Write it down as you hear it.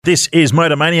This is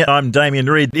Motormania. I'm Damien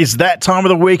Reid. It's that time of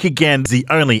the week again. It's the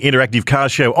only interactive car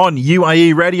show on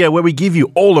UAE Radio where we give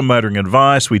you all the motoring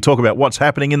advice. We talk about what's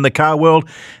happening in the car world.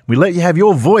 We let you have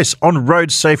your voice on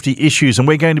road safety issues, and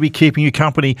we're going to be keeping you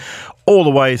company all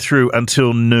the way through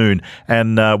until noon.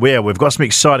 And we've got some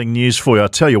exciting news for you. I'll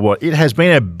tell you what, it has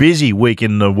been a busy week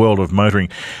in the world of motoring.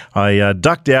 I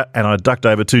ducked out and I ducked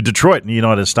over to Detroit in the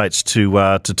United States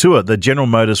to tour the General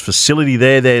Motors facility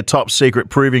there, their top secret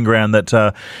proving ground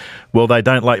that... Well, they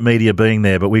don't like media being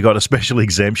there, but we got a special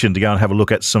exemption to go and have a look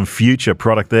at some future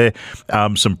product there.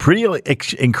 Some pretty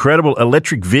incredible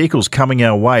electric vehicles coming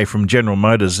our way from General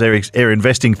Motors. They're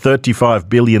investing $35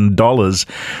 billion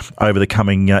over the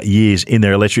coming years in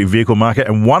their electric vehicle market,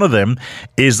 and one of them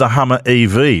is the Hummer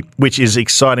EV, which is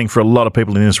exciting for a lot of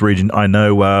people in this region. I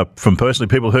know from personally,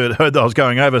 people heard that I was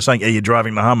going over saying, "Are you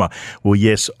driving the Hummer?" Well,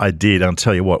 yes, I did. I'll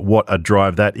tell you what a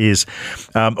drive that is.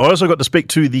 I also got to speak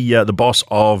to the boss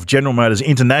of General Motors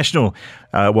International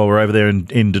while we're over there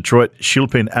in Detroit,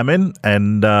 Shilpin Amin,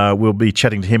 and we'll be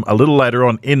chatting to him a little later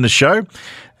on in the show.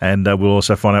 And we'll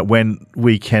also find out when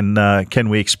we can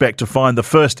we expect to find the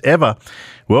first ever.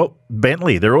 Well,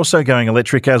 Bentley, they're also going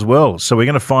electric as well. So we're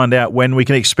going to find out when we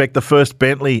can expect the first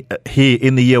Bentley here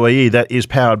in the UAE that is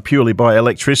powered purely by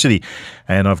electricity.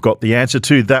 And I've got the answer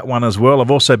to that one as well.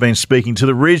 I've also been speaking to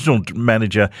the regional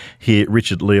manager here,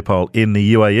 Richard Leopold, in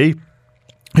the UAE.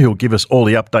 He'll give us all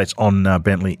the updates on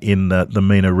Bentley in the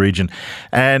MENA region.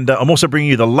 And I'm also bringing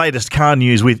you the latest car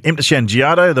news with Imtishan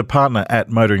Giardo, the partner at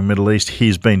Motoring Middle East.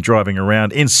 He's been driving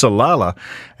around in Salalah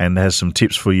and has some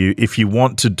tips for you if you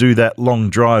want to do that long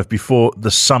drive before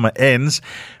the summer ends.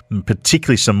 And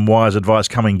particularly some wise advice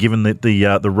coming given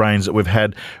the rains that we've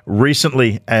had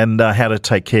recently, and how to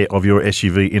take care of your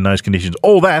SUV in those conditions.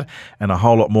 All that and a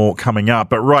whole lot more coming up.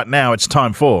 But right now it's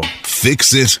time for...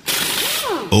 Fix It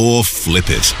or Flip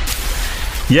It.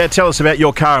 Yeah, tell us about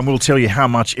your car and we'll tell you how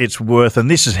much it's worth.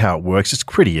 And this is how it works. It's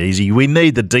pretty easy. We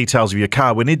need the details of your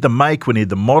car. We need the make, we need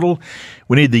the model,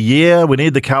 we need the year, we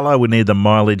need the colour, we need the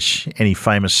mileage, any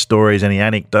famous stories, any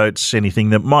anecdotes, anything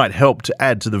that might help to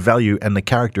add to the value and the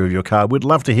character of your car. We'd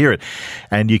love to hear it.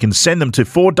 And you can send them to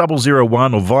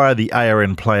 4001 or via the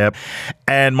ARN Play app.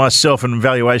 And myself and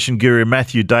valuation guru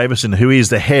Matthew Davison, who is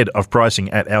the head of pricing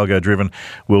at Algo Driven,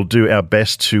 will do our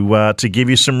best to give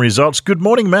you some results. Good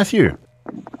morning, Matthew.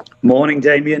 Morning,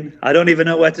 Damien. I don't even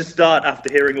know where to start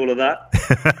after hearing all of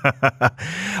that.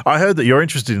 I heard that you're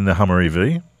interested in the Hummer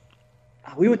EV.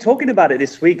 We were talking about it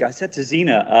this week. I said to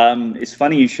Zena, it's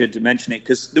funny you should mention it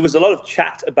because there was a lot of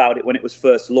chat about it when it was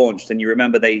first launched. And you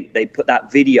remember they put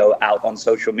that video out on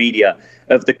social media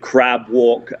of the crab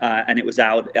walk and it was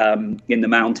out in the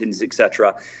mountains,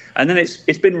 etc. And then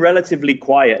it's been relatively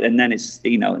quiet. And then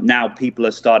now people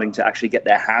are starting to actually get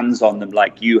their hands on them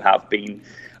like you have been.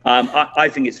 I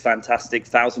think it's fantastic.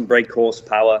 1,000 brake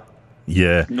horsepower.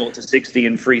 Yeah. 0 to 60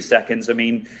 in 3 seconds. I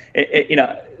mean,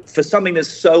 for something that's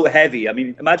so heavy, I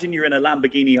mean, imagine you're in a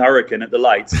Lamborghini Huracan at the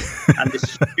lights and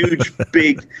this huge,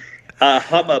 big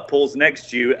Hummer pulls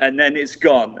next to you and then it's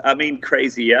gone. I mean,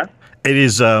 crazy, yeah? It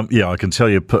is, I can tell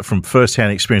you from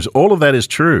first-hand experience, all of that is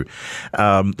true.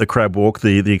 The crab walk,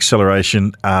 the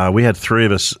acceleration, we had 3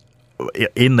 of us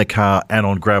in the car and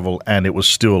on gravel and it was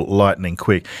still lightning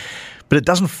quick. But it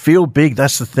doesn't feel big.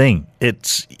 That's the thing.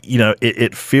 It's,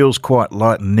 it feels quite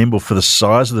light and nimble for the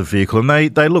size of the vehicle. And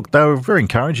they were very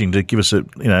encouraging to give us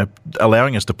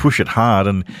allowing us to push it hard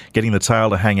and getting the tail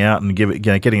to hang out and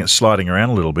getting it sliding around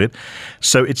a little bit.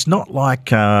 So it's not like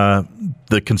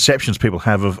the conceptions people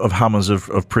have of Hummers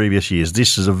of previous years.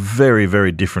 This is a very,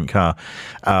 very different car,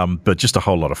 but just a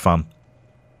whole lot of fun.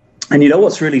 And you know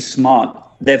what's really smart?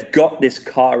 They've got this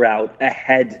car out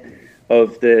ahead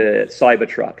of the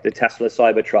Cybertruck, the Tesla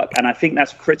Cybertruck. And I think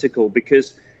that's critical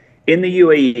because in the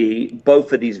UAE,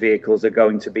 both of these vehicles are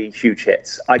going to be huge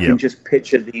hits. I can just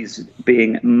picture these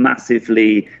being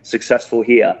massively successful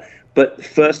here. But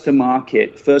first to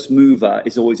market, first mover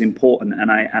is always important. And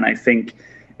I think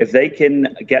if they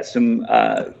can get some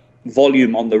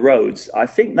volume on the roads, I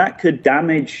think that could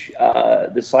damage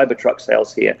the Cybertruck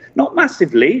sales here. Not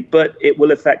massively, but it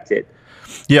will affect it.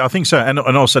 Yeah, I think so. And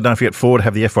also don't forget Ford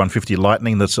have the F-150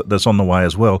 Lightning that's on the way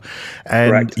as well. And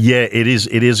correct. Yeah, it is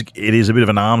a bit of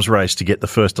an arms race to get the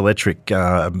first electric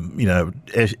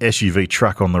SUV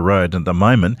truck on the road at the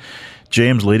moment.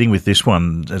 GM's leading with this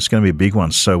one. It's going to be a big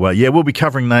one. So, we'll be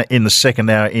covering that in the second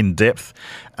hour in depth.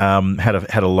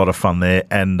 Had a lot of fun there,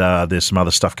 and there's some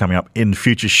other stuff coming up in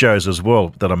future shows as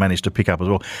well that I managed to pick up as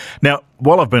well. Now,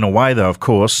 while I've been away, though, of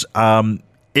course,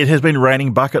 It has been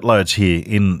raining bucket loads here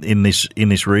in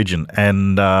this region,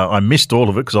 and I missed all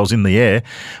of it because I was in the air.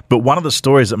 But one of the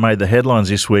stories that made the headlines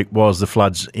this week was the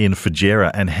floods in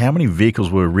Fujairah and how many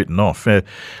vehicles were written off.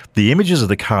 The images of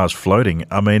the cars floating,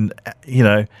 I mean,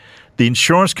 the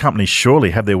insurance companies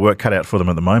surely have their work cut out for them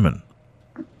at the moment.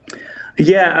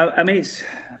 Yeah, I mean, it's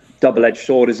double-edged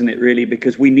sword, isn't it, really?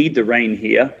 Because we need the rain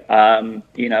here.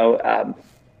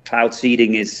 Cloud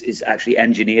seeding is actually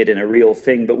engineered in a real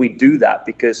thing, but we do that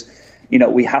because,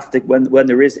 we have to, when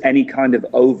there is any kind of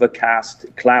overcast,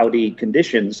 cloudy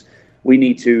conditions, we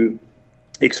need to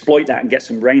exploit that and get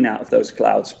some rain out of those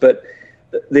clouds. But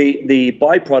the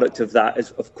byproduct of that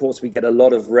is, of course, we get a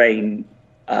lot of rain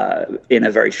in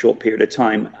a very short period of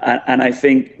time. And I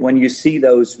think when you see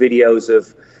those videos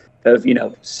of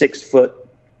 6 foot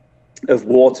of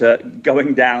water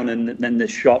going down, and then the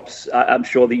shops, I'm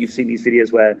sure that you've seen these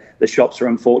videos where the shops are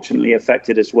unfortunately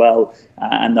affected as well,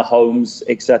 and the homes,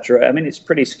 etc. I mean, it's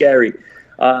pretty scary.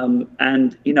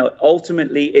 And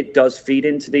ultimately it does feed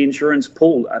into the insurance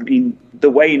pool. I mean, the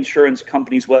way insurance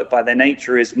companies work by their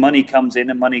nature is money comes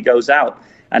in and money goes out,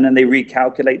 and then they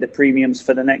recalculate the premiums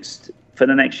for the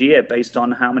next year based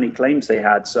on how many claims they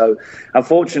had. So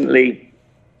unfortunately,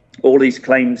 all these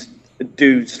claims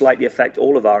do slightly affect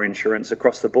all of our insurance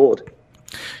across the board.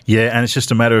 Yeah, and it's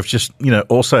just a matter of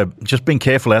also being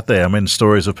careful out there. I mean,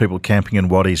 stories of people camping in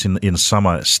wadis in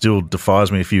summer still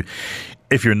defies me. If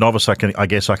you're a novice, I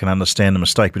guess I can understand the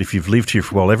mistake. But if you've lived here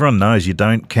for a while, everyone knows you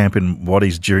don't camp in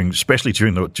wadis especially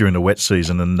during the wet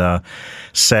season. And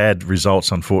sad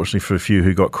results, unfortunately, for a few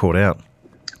who got caught out.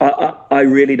 I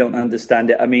really don't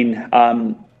understand it. I mean,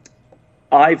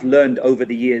 I've learned over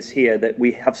the years here that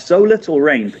we have so little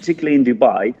rain, particularly in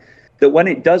Dubai, that when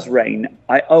it does rain,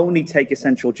 I only take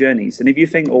essential journeys. And if you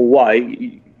think,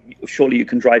 why? Surely you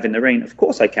can drive in the rain. Of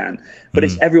course I can. But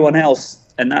it's everyone else,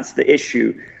 and that's the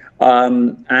issue.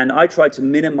 And I try to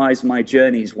minimize my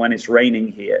journeys when it's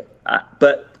raining here.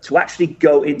 But to actually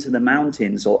go into the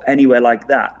mountains or anywhere like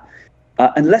that,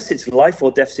 unless it's life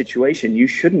or death situation, you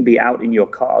shouldn't be out in your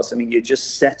cars. I mean, you're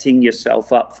just setting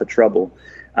yourself up for trouble.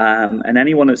 And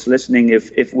anyone that's listening,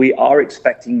 if we are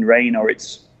expecting rain or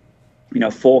it's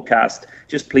forecast,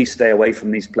 just please stay away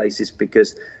from these places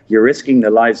because you're risking the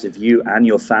lives of you and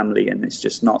your family, and it's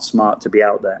just not smart to be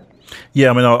out there. Yeah,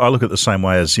 I mean, I look at it the same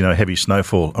way as, heavy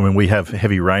snowfall. I mean, we have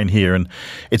heavy rain here, and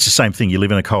it's the same thing. You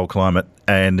live in a cold climate,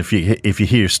 and if you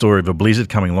hear a story of a blizzard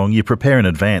coming along, you prepare in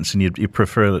advance, and you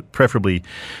preferably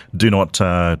do not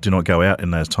go out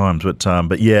in those times.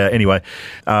 But yeah, anyway,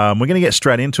 we're going to get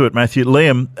straight into it. Matthew,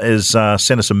 Liam has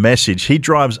sent us a message. He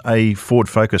drives a Ford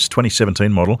Focus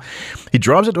 2017 model. He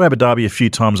drives it to Abu Dhabi a few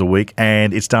times a week,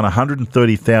 and it's done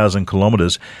 130,000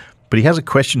 kilometres. But he has a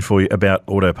question for you about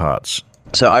auto parts.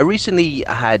 So I recently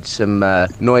had some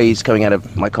noise coming out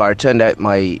of my car. It turned out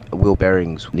my wheel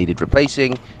bearings needed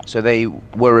replacing, so they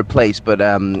were replaced. But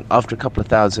after a couple of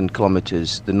thousand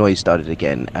kilometers, the noise started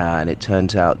again, and it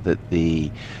turns out that the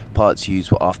parts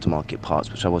used were aftermarket parts,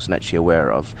 which I wasn't actually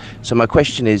aware of. So my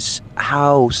question is,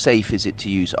 how safe is it to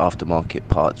use aftermarket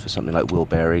parts for something like wheel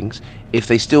bearings? If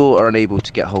they still are unable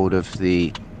to get hold of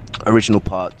the original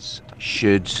parts,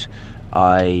 should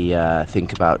I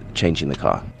think about changing the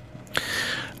car?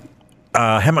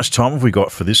 How much time have we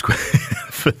got for this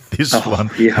one?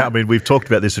 Yeah. I mean, we've talked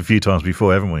about this a few times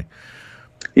before, haven't we?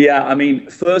 Yeah, I mean,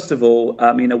 first of all,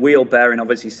 a wheel bearing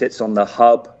obviously sits on the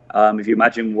hub. If you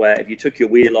imagine if you took your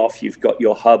wheel off, you've got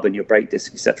your hub and your brake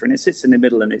disc, etc., and it sits in the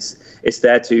middle, and it's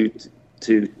there to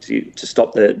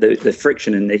stop the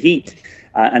friction and the heat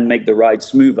and make the ride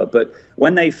smoother. But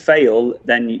when they fail,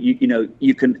 then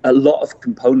you can, a lot of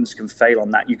components can fail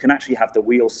on that. You can actually have the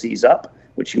wheel seize up,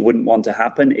 which you wouldn't want to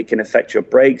happen. It can affect your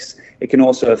brakes. It can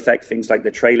also affect things like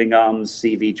the trailing arms,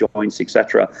 CV joints,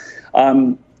 etc.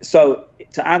 So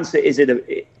to answer,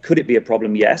 could it be a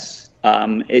problem? Yes,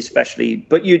 especially,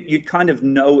 but you kind of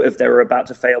know if they were about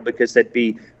to fail because they'd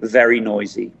be very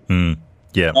noisy.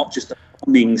 Yeah, not just a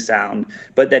humming sound,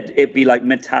 but it'd be like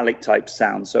metallic type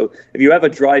sound. So if you're ever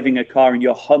driving a car and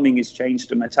your humming is changed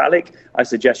to metallic, I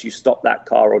suggest you stop that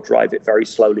car or drive it very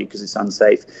slowly because it's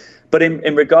unsafe. But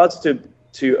in regards to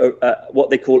what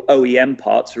they call OEM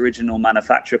parts, original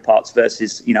manufacturer parts,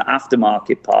 versus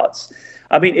aftermarket parts,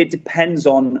 I mean, it depends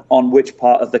on which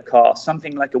part of the car.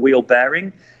 Something like a wheel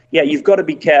bearing, yeah, you've got to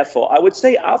be careful. I would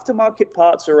say aftermarket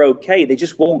parts are okay. They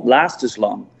just won't last as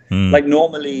long. Like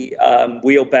normally,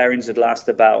 wheel bearings would last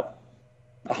about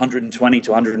 120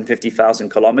 to 150,000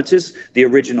 kilometers, the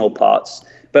original parts.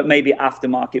 but maybe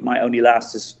aftermarket might only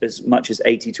last as much as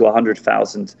 80 to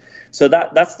 100,000. So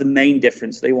that's the main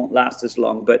difference. They won't last as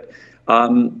long. But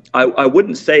I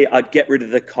wouldn't say I'd get rid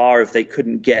of the car if they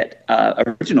couldn't get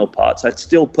original parts. I'd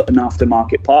still put an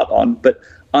aftermarket part on, but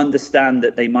understand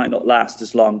that they might not last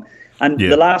as long. And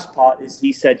the last part is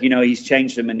he said, he's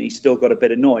changed them and he's still got a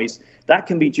bit of noise. That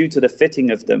can be due to the fitting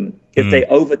of them. If they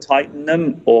over-tighten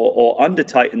them or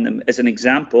under-tighten them, as an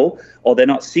example, or they're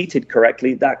not seated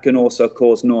correctly, that can also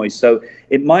cause noise. So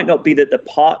it might not be that the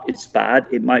part is bad.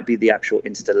 It might be the actual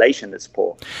installation that's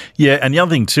poor. Yeah, and the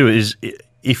other thing too is,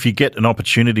 if you get an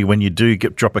opportunity when you do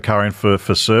drop a car in for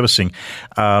servicing,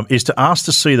 is to ask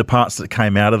to see the parts that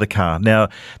came out of the car. Now,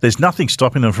 there's nothing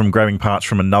stopping them from grabbing parts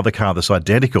from another car that's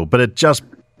identical, but it does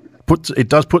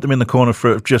put them in the corner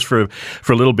for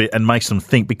a little bit and makes them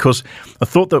think. Because a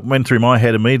thought that went through my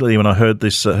head immediately when I heard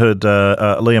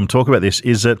Liam talk about this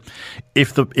is that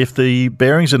if the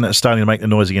bearings are starting to make the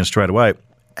noise again straight away,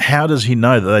 how does he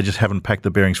know that they just haven't packed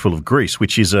the bearings full of grease,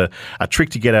 which is a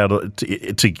trick to get out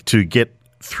to get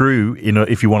through,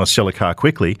 if you want to sell a car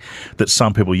quickly, that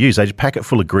some people use. They just pack it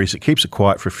full of grease, it keeps it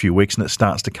quiet for a few weeks, and it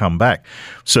starts to come back.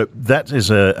 So that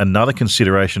is another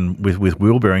consideration with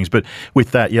wheel bearings. But with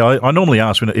that, I normally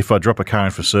ask if I drop a car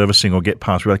in for servicing or get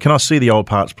parts, can I see the old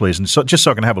parts, please? And so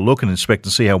I can have a look and inspect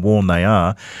and see how worn they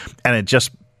are. And it just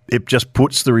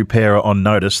puts the repairer on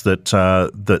notice that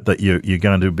you're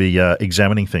going to be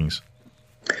examining things.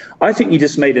 I think you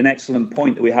just made an excellent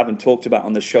point that we haven't talked about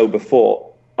on the show before.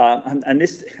 And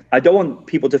this, I don't want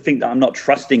people to think that I'm not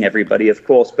trusting everybody, of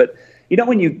course, but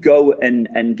when you go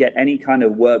and get any kind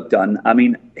of work done, I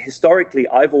mean, historically,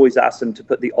 I've always asked them to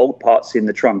put the old parts in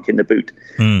the trunk, in the boot,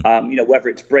 whether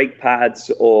it's brake pads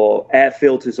or air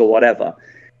filters or whatever.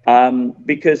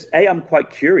 Because I'm quite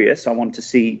curious. I want to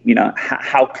see,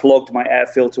 how clogged my air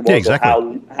filter was, or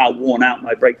how worn out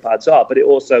my brake pads are. But it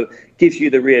also gives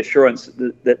you the reassurance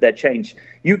that they're changed.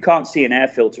 You can't see an air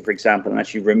filter, for example,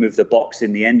 unless you remove the box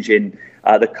in the engine,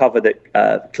 the cover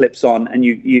that clips on, and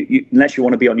you unless you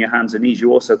want to be on your hands and knees,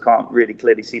 you also can't really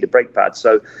clearly see the brake pads.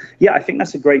 So, I think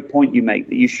that's a great point you make,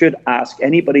 that you should ask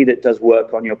anybody that does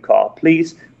work on your car,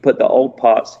 please put the old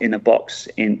parts in a box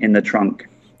in the trunk.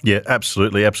 Yeah,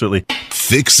 absolutely.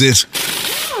 Fix it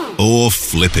or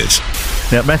flip it.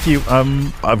 Now, Matthew,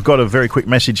 I've got a very quick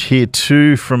message here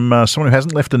too from someone who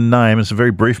hasn't left a name. It's a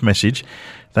very brief message.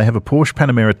 They have a Porsche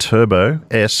Panamera Turbo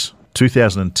S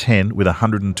 2010 with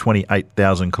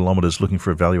 128,000 kilometres, looking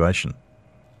for evaluation.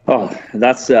 Oh,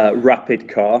 that's a rapid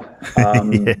car.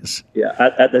 Yes. Yeah,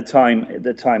 at the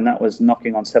time that was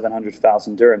knocking on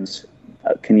 700,000 dirhams.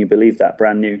 Can you believe that?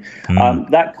 Brand new.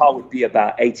 That car would be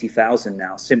about 80,000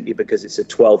 now, simply because it's a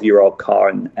 12-year-old car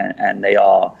and they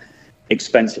are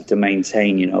expensive to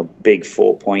maintain. Big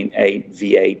 4.8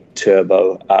 V8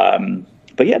 turbo.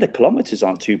 But the kilometers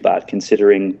aren't too bad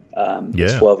considering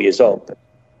it's 12 years old. But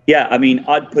I mean,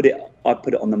 I'd put it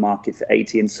on the market for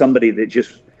 80, and somebody that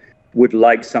just would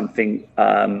like something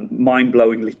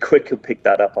mind-blowingly quick will pick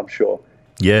that up, I'm sure.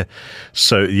 Yeah.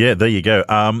 So, there you go.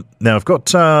 Now, I've got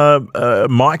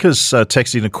Micah's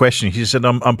texting a question. He said,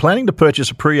 I'm planning to purchase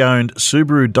a pre-owned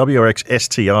Subaru WRX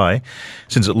STI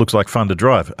since it looks like fun to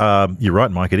drive. You're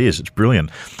right, Mike, it is. It's brilliant.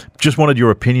 Just wanted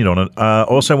your opinion on it.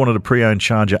 Also wanted a pre-owned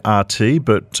Charger RT,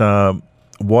 but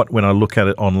when I look at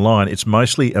it online, it's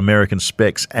mostly American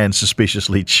specs and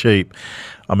suspiciously cheap.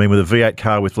 I mean, with a V8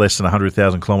 car with less than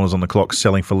 100,000 kilometres on the clock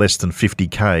selling for less than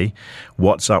 50K,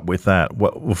 what's up with that?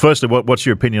 Well, firstly, what's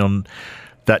your opinion on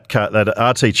that car, that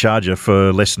RT Charger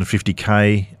for less than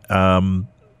 50K,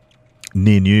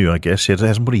 near new, I guess? It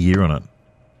hasn't put a year on it.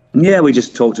 Yeah, we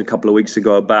just talked a couple of weeks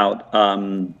ago about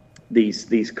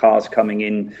these cars coming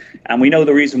in, and we know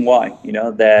the reason why.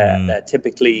 They're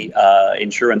typically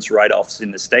insurance write-offs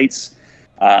in the States.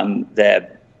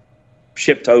 They're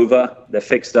shipped over, they're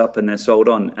fixed up, and they're sold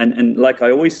on. And like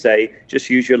I always say, just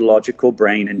use your logical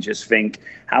brain and just think,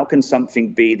 how can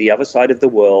something be the other side of the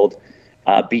world,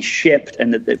 be shipped,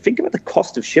 and think about the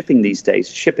cost of shipping these days.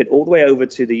 Ship it all the way over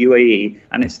to the UAE,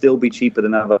 and it still be cheaper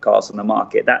than other cars on the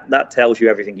market. That tells you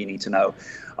everything you need to know.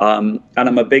 And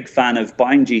I'm a big fan of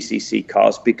buying GCC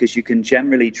cars because you can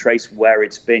generally trace where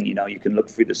it's been. You can look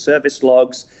through the service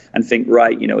logs and think,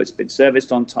 right, it's been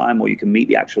serviced on time, or you can meet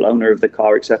the actual owner of the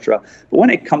car, etc. But when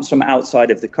it comes from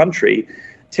outside of the country,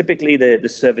 typically the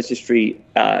service history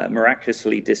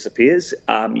miraculously disappears,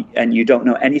 and you don't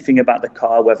know anything about the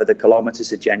car, whether the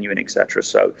kilometers are genuine, etc.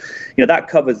 So, that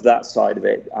covers that side of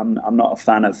it. I'm not a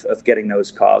fan of getting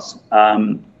those cars.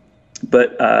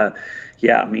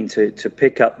 I mean, to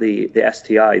pick up the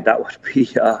STI, that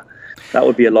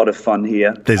would be a lot of fun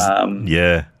here.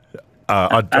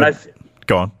 Go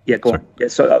Go on. Yeah, go on. Yeah,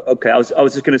 so okay, I was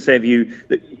just going to say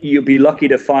that you'd be lucky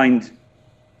to find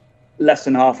less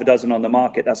than half a dozen on the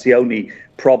market. That's the only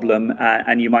problem,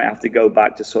 and you might have to go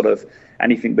back to sort of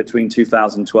anything between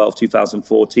 2012,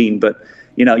 2014. But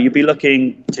you'd be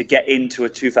looking to get into a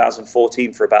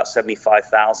 2014 for about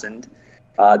 75,000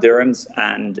 dirhams,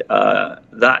 and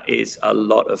that is a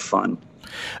lot of fun.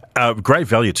 Great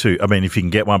value too. I mean, if you can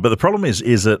get one. But the problem is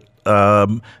that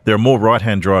there are more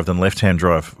right-hand drive than left-hand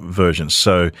drive versions.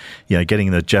 So,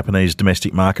 getting the Japanese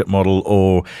domestic market model,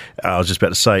 or I was just about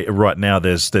to say, right now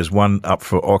there's one up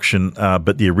for auction,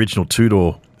 but the original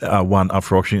two-door one up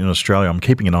for auction in Australia. I'm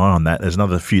keeping an eye on that. There's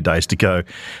another few days to go.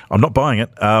 I'm not buying it,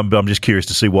 but I'm just curious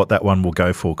to see what that one will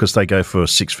go for, because they go for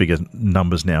six-figure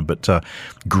numbers now. But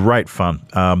great fun.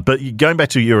 But going back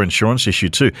to your insurance issue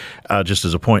too, just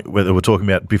as a point whether we're talking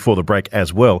about before the break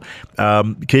as well,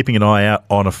 keeping an eye out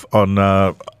on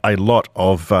a lot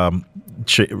of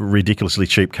ridiculously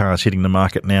cheap cars hitting the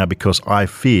market now, because I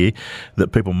fear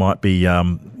that people might be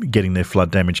getting their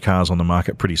flood damaged cars on the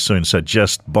market pretty soon. So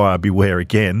just buyer beware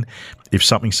again. If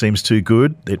something seems too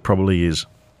good, it probably is.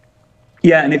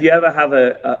 Yeah, and if you ever have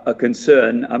a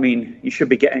concern, I mean, you should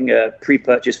be getting a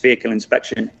pre-purchase vehicle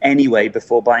inspection anyway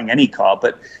before buying any car.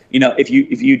 But if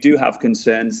you do have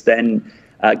concerns, then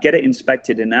get it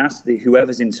inspected and ask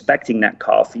whoever's inspecting that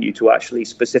car for you to actually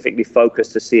specifically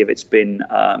focus to see if it's been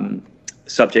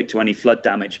subject to any flood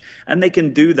damage. And they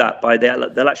can do that by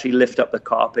they'll actually lift up the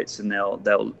carpets, and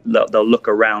they'll look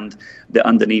around the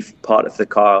underneath part of the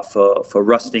car for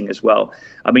rusting as well.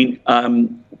 I mean,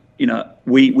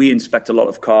 we inspect a lot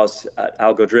of cars at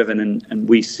Algo Driven, and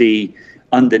we see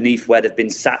underneath where they've been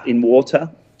sat in water,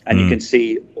 and you can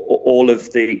see all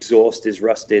of the exhaust is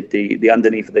rusted, the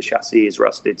underneath of the chassis is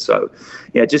rusted. So,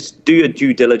 yeah, just do your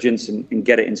due diligence and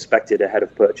get it inspected ahead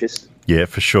of purchase. Yeah,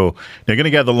 for sure. Now, we're going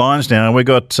to go to the lines now. We've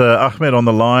got Ahmed on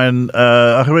the line.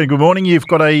 Ahmed, good morning. You've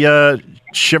got a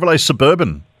Chevrolet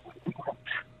Suburban.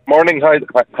 Morning.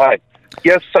 Hi.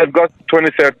 Yes, I've got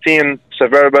 2013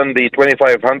 Suburban, the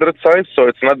 2500 size, so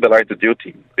it's not the lighter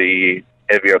duty, the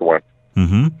heavier one.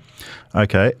 Mm-hmm.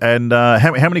 Okay. And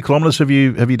how many kilometres have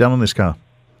you done on this car?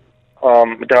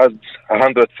 It has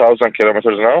 100,000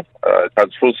 kilometers now. It has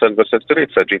full service history.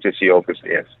 It's a GTC, obviously,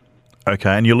 yes.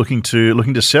 Okay, and you're looking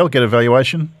to sell, get a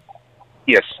valuation?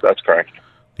 Yes, that's correct.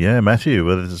 Yeah, Matthew,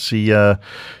 well, it's the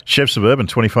Chev Suburban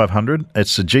 2500.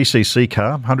 It's a GCC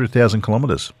car, 100,000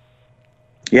 kilometres.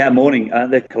 Yeah, morning.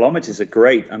 The kilometres are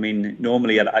great. I mean,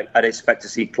 normally I'd expect to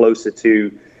see closer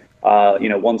to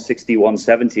 160,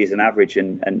 170 is an average,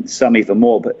 and some even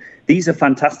more. But these are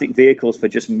fantastic vehicles for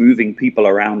just moving people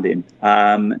around in.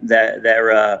 They're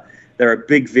a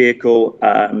big vehicle,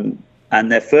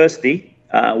 and they're thirsty,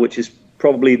 which is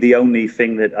probably the only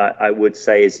thing that I would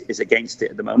say is against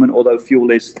it at the moment. Although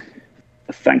fuel is,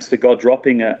 thanks to God,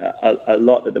 dropping a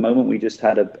lot at the moment. We just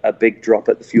had a big drop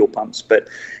at the fuel pumps. But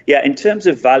yeah, in terms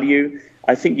of value,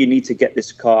 I think you need to get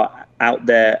this car out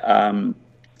there.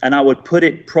 And I would put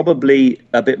it probably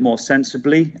a bit more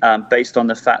sensibly, based on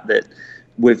the fact that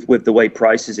with the way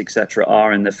prices, etc.,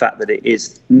 are, and the fact that it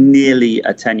is nearly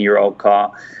a 10-year-old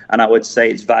car. And I would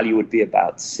say its value would be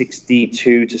about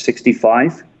 62 to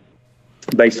 65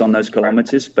 based on those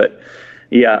kilometers. But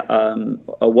yeah,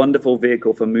 a wonderful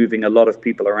vehicle for moving a lot of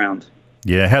people around.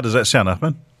 Yeah, how does that sound,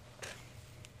 Ahmed?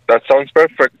 That sounds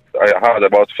perfect. I had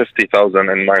about 50,000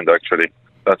 in mind, actually.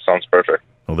 That sounds perfect.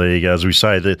 Well, there you go. As we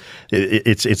say,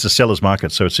 it's a seller's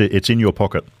market, so it's in your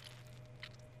pocket.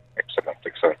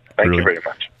 Excellent. Thank you very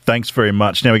much. Thanks very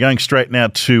much. Now we're going straight now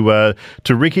to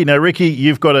Ricky. Now, Ricky,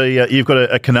 you've got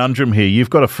a conundrum here. You've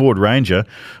got a Ford Ranger,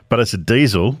 but it's a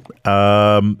diesel,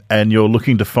 and you're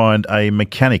looking to find a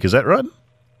mechanic. Is that right?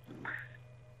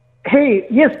 Hey,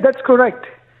 yes, that's correct.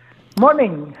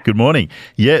 Morning. Good morning.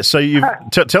 Yeah. So you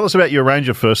tell us about your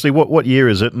Ranger firstly. What year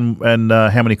is it, and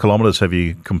how many kilometres have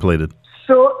you completed?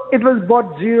 So it was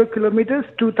bought 0 kilometers,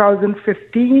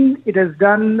 2015. It has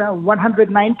done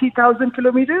 190,000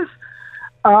 kilometers.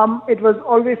 It was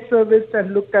always serviced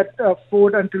and looked at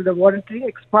Ford until the warranty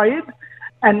expired.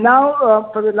 And now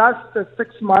for the last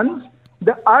 6 months,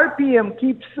 the RPM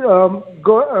keeps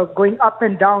going up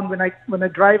and down when I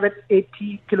drive at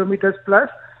 80 kilometers plus.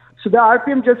 So the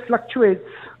RPM just fluctuates.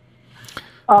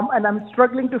 And I'm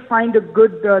struggling to find a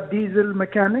good diesel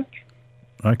mechanic.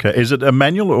 Okay. Is it a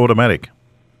manual or automatic?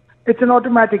 It's an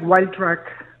automatic Wildtrak.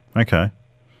 Okay.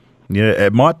 Yeah,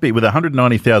 it might be with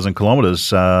 190,000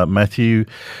 kilometres, Matthew,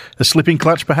 a slipping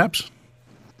clutch perhaps?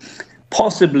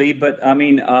 Possibly, but I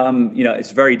mean,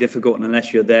 it's very difficult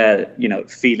unless you're there,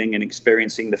 feeling and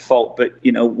experiencing the fault. But,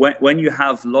 when you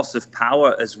have loss of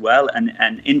power as well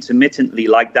and intermittently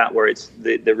like that, where it's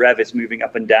the rev is moving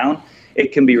up and down,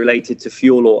 it can be related to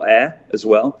fuel or air as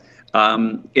well.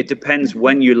 It depends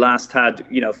when you last had,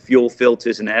 fuel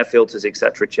filters and air filters,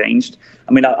 etc. changed.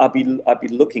 I mean, I'd be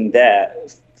looking there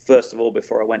first of all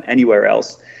before I went anywhere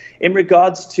else. In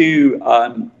regards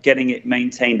to getting it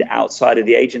maintained outside of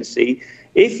the agency,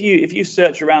 if you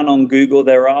search around on Google,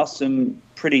 there are some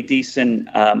pretty decent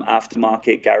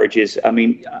aftermarket garages. I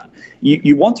mean,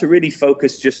 you want to really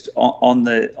focus just on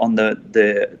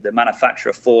the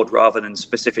manufacturer Ford rather than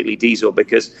specifically diesel,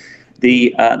 because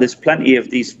there's plenty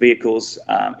of these vehicles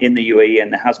in the UAE,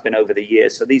 and there has been over the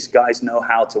years. So these guys know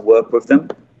how to work with them.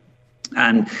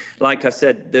 And like I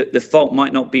said, the fault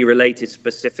might not be related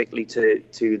specifically to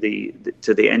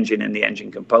the engine and the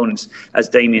engine components. As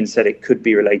Damien said, it could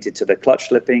be related to the clutch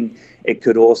slipping. It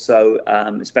could also,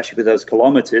 especially with those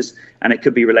kilometers, and it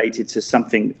could be related to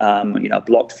something,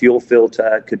 blocked fuel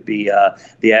filter. It could be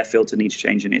the air filter needs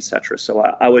changing, etc. So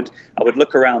I would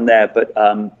look around there, but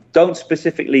don't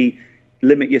specifically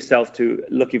limit yourself to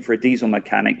looking for a diesel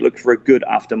mechanic. Look for a good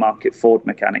aftermarket Ford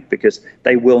mechanic, because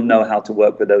they will know how to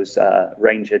work with those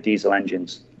Ranger diesel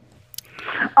engines.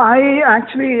 I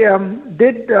actually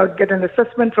did get an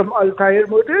assessment from Al Tire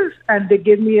Motors, and they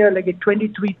gave me a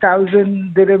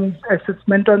 23,000 dirhams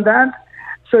assessment on that.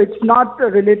 So it's not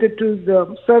related to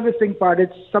the servicing part.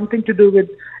 It's something to do with,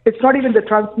 it's not even the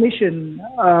transmission.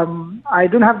 I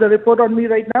don't have the report on me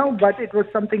right now, but it was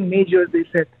something major, they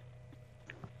said.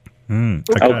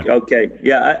 Okay.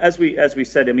 Yeah, as we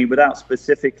said, I mean, without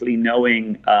specifically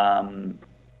knowing,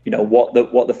 what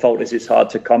the fault is, it's hard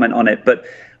to comment on it. But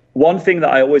one thing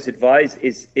that I always advise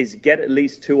is get at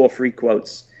least 2 or 3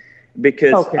 quotes,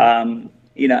 because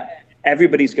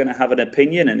everybody's going to have an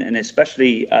opinion, and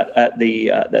especially at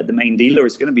the main dealer,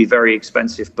 it's going to be very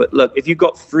expensive. But look, if you've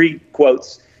got 3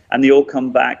 quotes and they all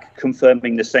come back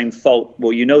confirming the same fault,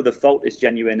 well, the fault is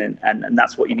genuine, and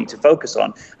that's what you need to focus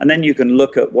on. And then you can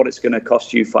look at what it's going to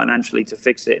cost you financially to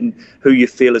fix it and who you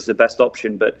feel is the best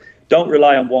option. But don't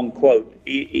rely on one quote.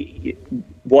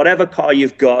 Whatever car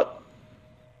you've got,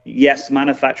 yes,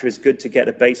 manufacturer is good to get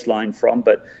a baseline from,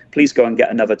 but please go and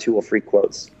get another 2 or 3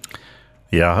 quotes.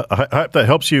 Yeah, I hope that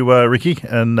helps you, Ricky.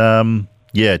 And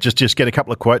just get a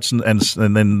couple of quotes and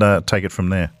then take it from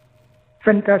there.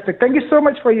 Fantastic. Thank you so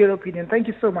much for your opinion. Thank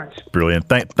you so much. Brilliant.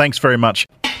 Thanks very much.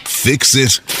 Fix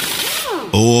it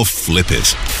or flip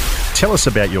it. Tell us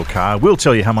about your car. We'll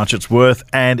tell you how much it's worth,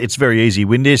 and it's very easy.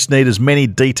 We just need as many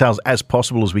details as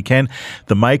possible as we can.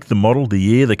 The make, the model, the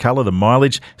year, the colour, the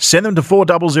mileage. Send them to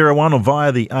 4001 or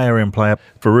via the ARM Player.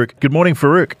 Farouk. Good morning,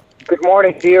 Farouk. Good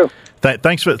morning to you.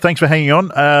 Thanks for hanging on.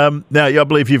 Now, I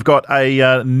believe you've got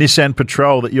a Nissan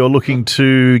Patrol that you're looking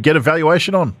to get a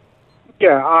valuation on.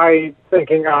 Yeah, I'm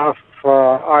thinking of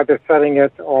either selling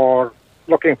it or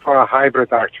looking for a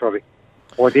hybrid, actually.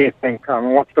 What do you think?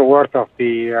 What's the worth of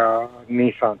the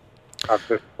Nissan at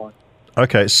this point?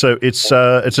 Okay, so it's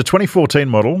a 2014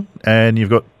 model, and you've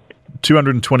got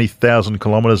 220,000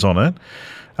 kilometres on it.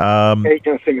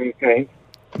 Agency maintained.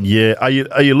 Yeah, are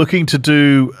you looking to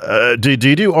do you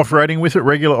do off-roading with it,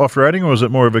 regular off-roading, or is it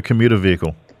more of a commuter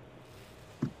vehicle?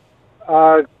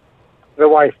 The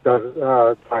wife does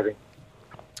driving.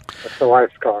 It's the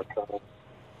wife's car, so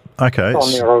okay.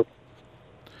 It's on the road.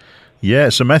 Yeah,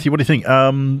 so Matthew, what do you think?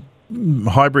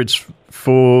 Hybrids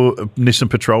for Nissan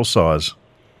Patrol size?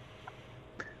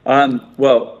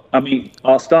 Well, I mean,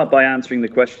 I'll start by answering the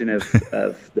question of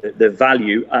the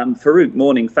value. Farouk,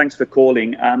 morning. Thanks for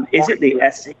calling. Is it the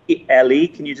SE LE?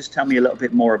 Can you just tell me a little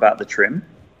bit more about the trim?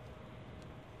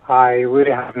 I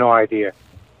really have no idea.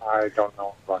 I don't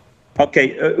know. But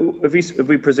okay, if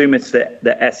we presume it's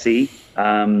the SE,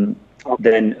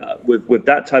 then with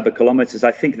that type of kilometers,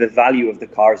 I think the value of the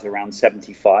car is around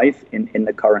 75 in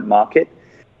the current market.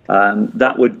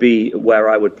 That would be where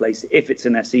I would place it if it's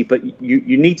an SE. But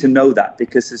you need to know that,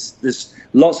 because there's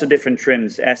lots of different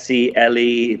trims, SE,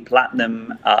 LE,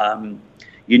 Platinum.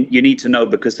 You need to know,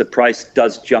 because the price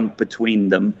does jump between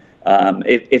them.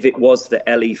 If it was the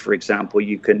LE, for example,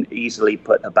 you can easily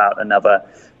put about another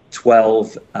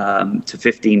 12 to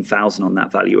 15,000 on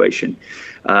that valuation.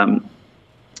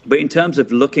 But in terms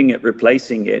of looking at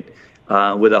replacing it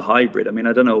with a hybrid, I mean,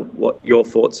 I don't know what your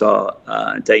thoughts are,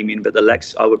 Damien, but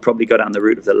I would probably go down the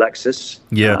route of the Lexus.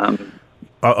 Yeah.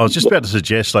 I was just about to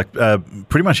suggest,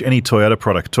 pretty much any Toyota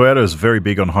product. Toyota is very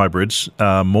big on hybrids,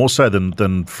 more so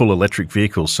than full electric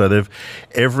vehicles. So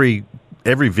every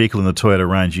every vehicle in the Toyota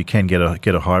range, you can get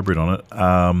a hybrid on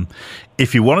it.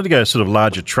 If you wanted to go sort of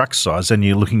larger truck size, then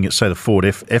you're looking at, say, the Ford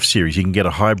F-Series, you can get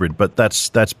a hybrid, but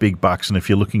that's big bucks. And if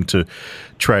you're looking to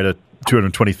trade a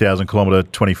 220,000 kilometre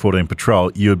 2014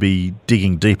 Patrol, you'd be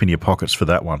digging deep in your pockets for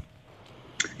that one.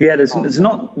 Yeah, there's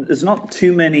not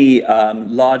too many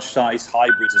large size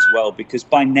hybrids as well, because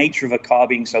by nature of a car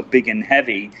being so big and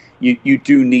heavy, you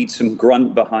do need some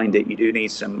grunt behind it. You do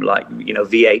need some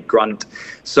V8 grunt.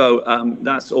 So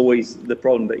that's always the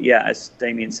problem. But yeah, as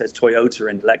Damien says, Toyota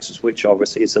and Lexus, which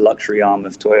obviously is the luxury arm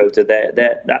of Toyota,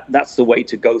 that's the way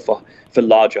to go for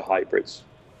larger hybrids.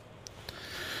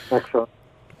 Excellent.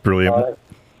 Brilliant.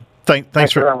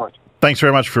 Thanks very much. Thanks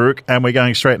very much, Farouk. And we're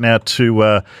going straight now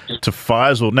to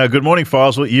Faisal. Now, good morning,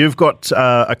 Faisal. You've got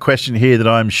a question here that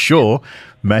I'm sure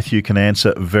Matthew can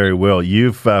answer very well.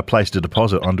 You've placed a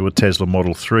deposit onto a Tesla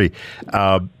Model 3.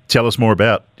 Tell us more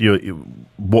about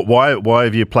why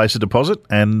have you placed a deposit,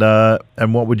 and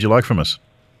what would you like from us?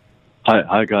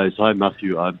 Hi guys. Hi,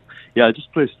 Matthew. I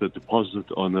just placed a deposit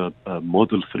on a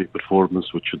Model 3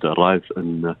 Performance, which should arrive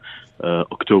in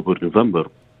October, November.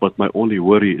 But my only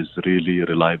worry is really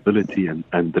reliability and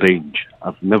range.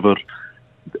 I've never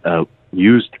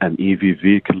used an EV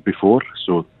vehicle before,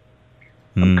 so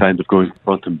I'm kind of going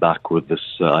front and back with this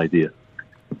idea.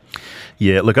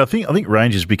 Yeah, look, I think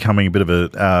range is becoming a bit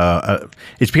of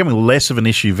it's becoming less of an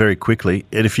issue very quickly.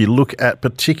 And if you look at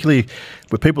particularly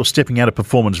with people stepping out of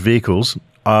performance vehicles,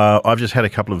 I've just had a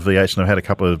couple of V8s and I've had a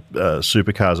couple of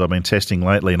supercars I've been testing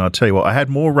lately. And I tell you what, I had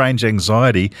more range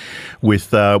anxiety with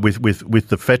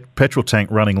the petrol tank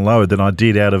running low than I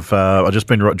did out of. I've just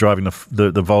been driving the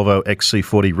Volvo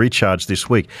XC40 Recharge this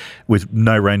week with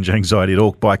no range anxiety at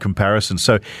all by comparison.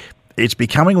 So it's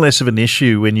becoming less of an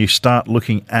issue when you start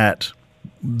looking at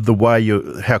the way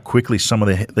how quickly some of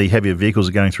the heavier vehicles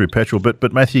are going through petrol.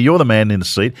 But Matthew, you're the man in the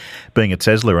seat, being a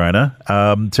Tesla owner.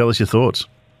 Tell us your thoughts.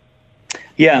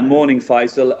 Yeah, morning,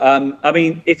 Faisal. I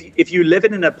mean, if you live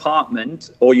in an apartment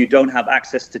or you don't have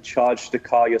access to charge the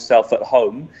car yourself at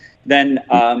home, then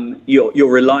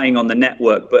you're relying on the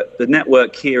network. But the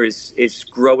network here is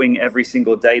growing every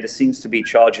single day. There seems to be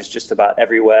chargers just about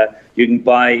everywhere. You can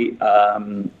buy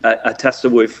a Tesla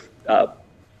with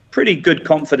pretty good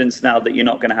confidence now that you're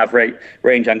not going to have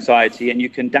range anxiety, and you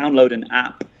can download an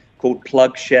app called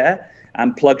PlugShare,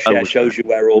 and PlugShare shows you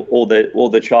where all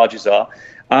the charges are.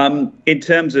 In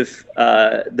terms of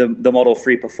the Model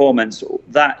 3 Performance,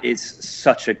 that is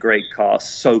such a great car,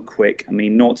 so quick. I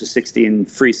mean, 0 to 60 in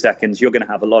 3 seconds. You're going to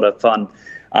have a lot of fun,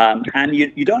 and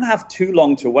you don't have too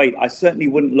long to wait. I certainly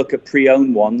wouldn't look at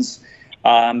pre-owned ones.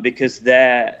 Because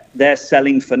they're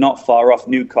selling for not far off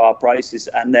new car prices,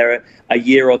 and they're a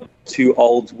year or two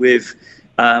old with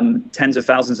tens of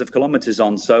thousands of kilometers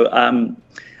on. So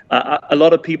a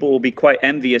lot of people will be quite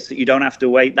envious that you don't have to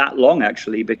wait that long,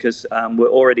 actually, because we're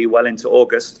already well into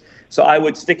August. So I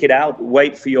would stick it out,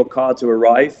 wait for your car to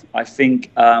arrive. I think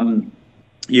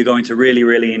you're going to really,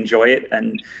 really enjoy it,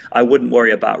 and I wouldn't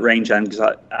worry about range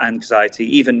anxiety.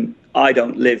 Even I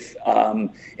don't live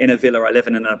in a villa. I live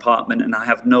in an apartment, and I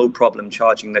have no problem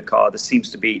charging the car. There seems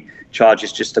to be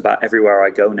charges just about everywhere I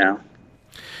go now.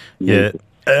 Yeah.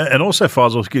 And also,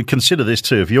 Faisal, consider this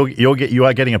too. If you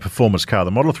are getting a performance car,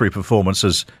 the Model 3 Performance,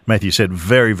 as Matthew said,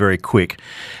 very, very quick.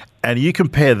 And you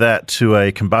compare that to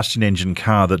a combustion engine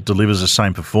car that delivers the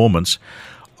same performance,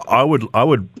 I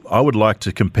would like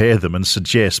to compare them and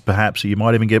suggest perhaps you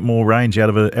might even get more range out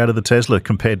of the Tesla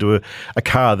compared to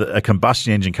a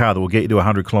combustion engine car that will get you to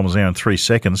 100 kilometers an hour in 3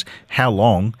 seconds. How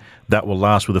long that will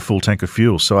last with a full tank of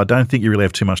fuel? So I don't think you really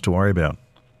have too much to worry about.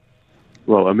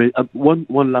 Well, I mean,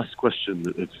 one last question.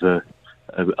 If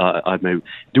I may,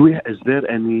 is there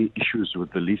any issues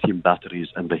with the lithium batteries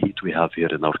and the heat we have here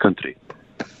in our country?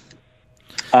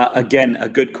 Again, a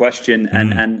good question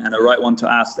and a right one to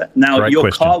ask. Now, Great your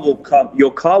question.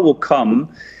 car will come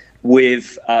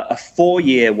with a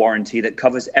 4-year warranty that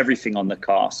covers everything on the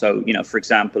car. So, for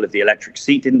example, if the electric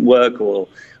seat didn't work or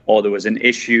there was an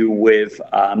issue with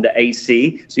the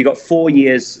AC, so you got 4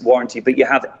 years warranty, but you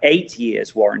have 8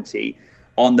 years warranty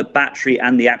on the battery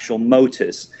and the actual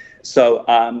motors. So,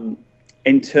 and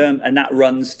that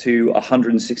runs to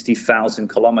 160,000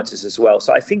 kilometers as well.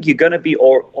 So I think you're going to be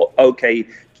okay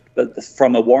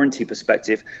from a warranty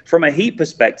perspective. From a heat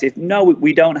perspective, no,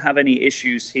 we don't have any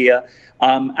issues here.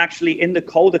 Actually, in the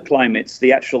colder climates,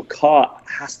 the actual car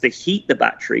has to heat the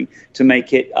battery to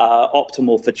make it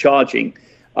optimal for charging.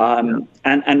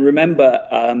 And remember,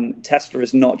 Tesla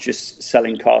is not just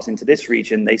selling cars into this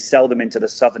region; they sell them into the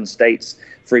southern states.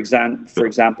 For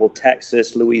example,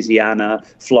 Texas, Louisiana,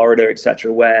 Florida,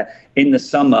 etc., where in the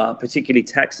summer, particularly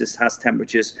Texas, has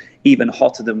temperatures even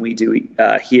hotter than we do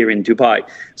here in Dubai.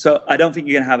 So I don't think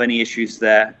you're going to have any issues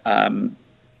there.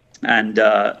 And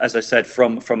as I said,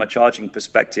 from a charging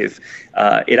perspective,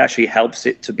 it actually helps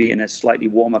it to be in a slightly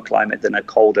warmer climate than a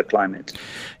colder climate.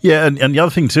 Yeah, and the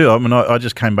other thing too, I mean, I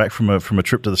just came back from a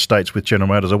trip to the States with General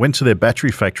Motors. I went to their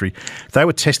battery factory. They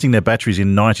were testing their batteries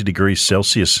in 90 degrees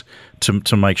Celsius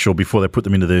to make sure before they put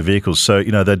them into their vehicles. So,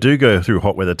 you know, they do go through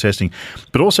hot weather testing.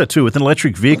 But also too, with an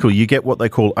electric vehicle, you get what they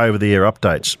call over-the-air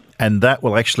updates. And that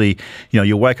will actually, you know,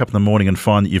 you'll wake up in the morning and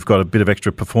find that you've got a bit of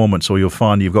extra performance, or you'll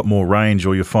find you've got more range,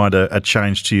 or you'll find a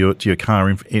change to your car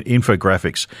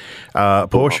infographics.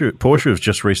 Porsche has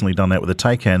just recently done that with the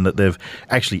Taycan, that they've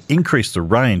actually increased the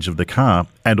range of the car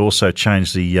and also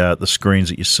changed the screens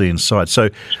that you see inside. So,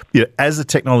 you know, as the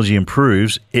technology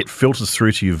improves, it filters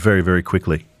through to you very, very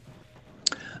quickly.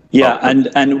 Yeah,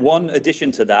 and one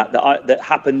addition to that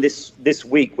happened this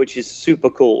week, which is super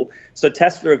cool. So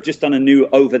Tesla have just done a new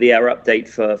over-the-air update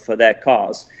for their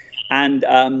cars, and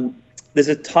there's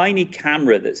a tiny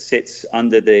camera that sits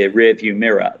under the rear view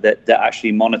mirror that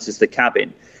actually monitors the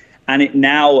cabin, and it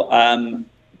now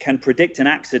can predict an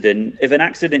accident. If an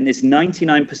accident is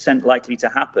 99% likely to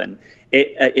happen,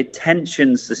 it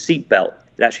tensions the seatbelt.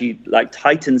 It actually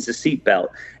tightens the seatbelt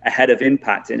ahead of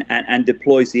impact and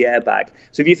deploys the airbag.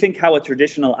 So if you think how a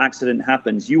traditional accident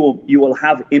happens, you will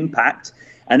have impact,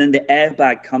 and then the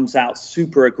airbag comes out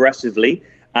super aggressively,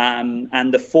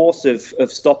 and the force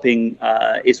of stopping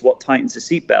is what tightens the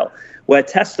seatbelt. Where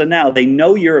Tesla now, they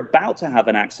know you're about to have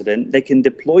an accident. They can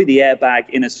deploy the airbag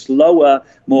in a slower,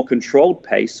 more controlled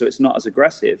pace, so it's not as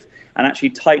aggressive, and actually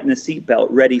tighten the seatbelt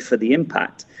ready for the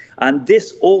impact. And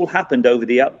this all happened over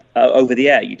the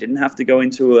air. You didn't have to go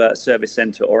into a service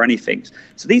center or anything.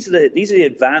 So these are the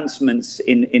advancements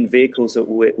in vehicles that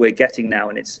we're getting now,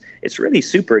 and it's really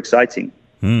super exciting.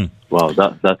 Wow,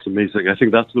 that's amazing. I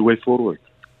think that's the way forward.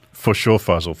 For sure,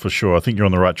 Faisal, for sure. I think you're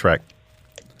on the right track.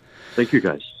 Thank you,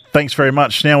 guys. Thanks very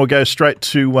much. Now we'll go straight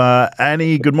to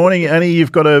Annie. Good morning, Annie.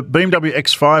 You've got a BMW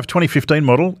X5 2015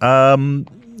 model.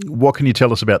 What can you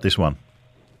tell us about this one?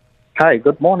 Hi,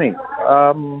 good morning.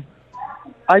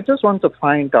 I just want to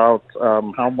find out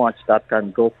how much that can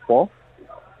go for.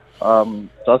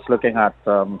 Just looking at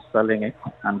selling it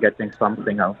and getting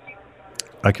something else.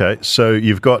 Okay, so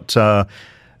you've got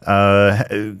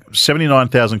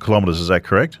 79,000 kilometres, is that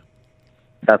correct?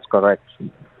 That's correct.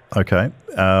 Okay.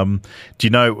 Do you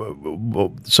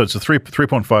know, so it's a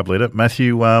 3.5 litre.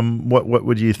 Matthew, what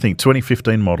would you think?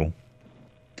 2015 model?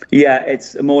 Yeah,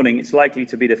 it's likely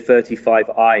to be the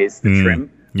 35i is the trim.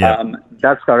 Yeah.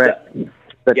 That's correct.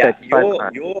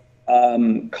 Your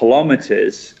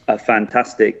kilometers are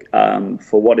fantastic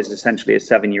for what is essentially a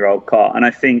 7-year-old car. And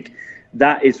I think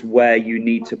that is where you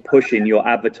need to push in your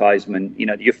advertisement. You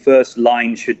know, your first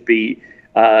line should be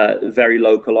very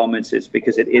low kilometers,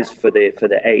 because it is for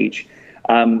the age.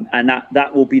 And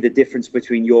that will be the difference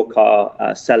between your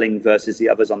car selling versus the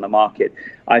others on the market.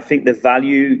 I think the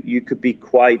value, you could be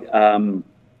quite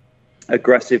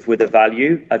aggressive with the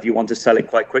value if you want to sell it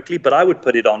quite quickly, but I would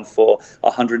put it on for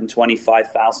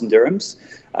 125,000 dirhams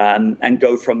and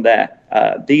go from there.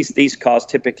 These cars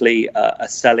typically are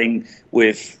selling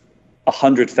with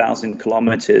 100,000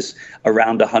 kilometers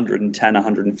around 110,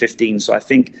 115. So I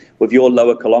think with your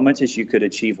lower kilometers, you could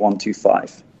achieve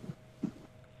 125.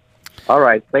 All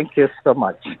right. Thank you so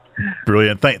much.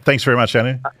 Brilliant. Thanks very much,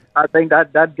 Annie. I think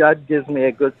that gives me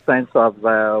a good sense of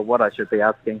what I should be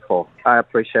asking for. I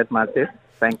appreciate, Matthew.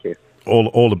 Thank you.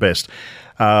 All the best.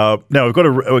 Now we've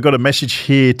got a message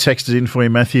here texted in for you,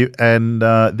 Matthew, and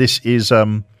this is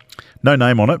no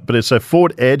name on it, but it's a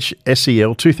Ford Edge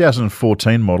SEL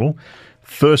 2014 model,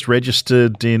 first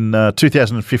registered in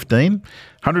 2015,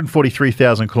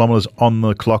 143,000 kilometres on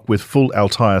the clock with full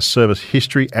Altair service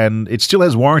history, and it still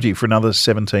has warranty for another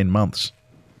 17 months.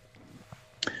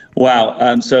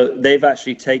 Wow. So they've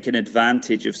actually taken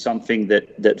advantage of something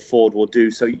that Ford will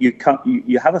do. So you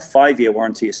have a 5-year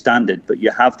warranty as standard, but you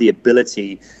have the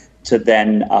ability to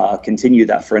then continue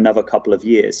that for another couple of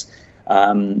years,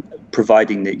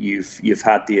 providing that you've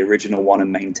had the original one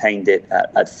and maintained it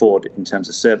at Ford in terms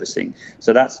of servicing.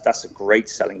 So that's a great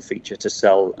selling feature to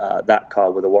sell that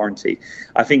car with a warranty.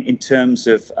 I think in terms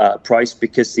of price,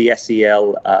 because the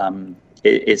SEL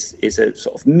is a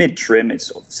sort of mid-trim, it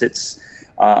sort of sits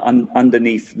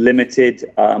underneath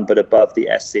Limited, but above the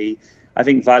SE. I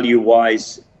think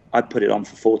value-wise, I'd put it on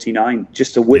for 49,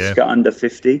 just a whisker under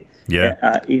 50.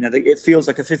 Yeah. It feels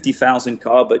like a 50,000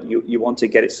 car, but you want to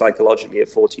get it psychologically at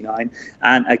 49.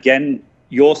 And again,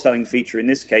 your selling feature in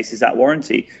this case is that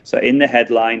warranty. So in the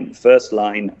headline, first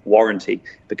line, warranty,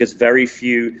 because very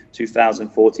few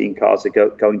 2014 cars are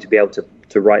going to be able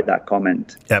to write that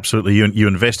comment. Absolutely. You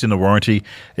invest in the warranty,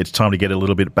 it's time to get a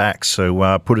little bit back.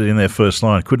 So put it in there first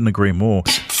line. Couldn't agree more.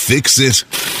 Fix it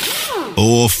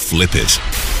or flip it.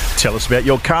 Tell us about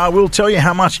your car. We'll tell you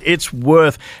how much it's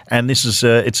worth, and this is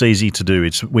it's easy to do.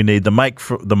 We need the make,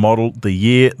 the model, the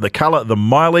year, the colour, the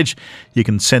mileage. You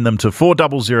can send them to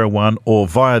 4001 or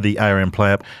via the ARN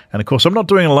Play app. And of course, I'm not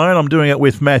doing it alone. I'm doing it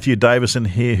with Matthew Davison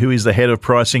here, who is the head of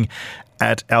pricing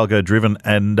at Algo Driven.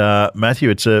 And Matthew,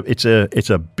 it's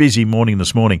a busy morning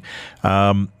this morning.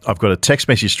 I've got a text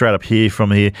message straight up here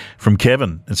from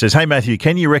Kevin. It says, "Hey Matthew,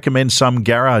 can you recommend some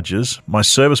garages? My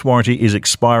service warranty is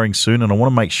expiring soon, and I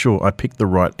want to make sure I pick the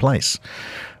right place."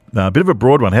 A bit of a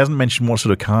broad one. Hasn't mentioned what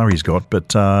sort of car he's got,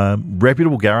 but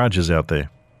reputable garages out there.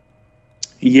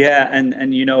 Yeah, and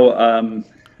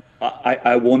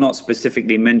I will not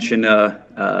specifically mention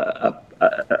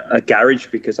a garage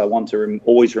because I want to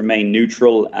always remain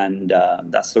neutral, and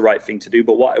that's the right thing to do.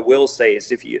 But what I will say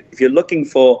is if you're looking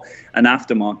for an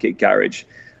aftermarket garage,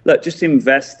 look, just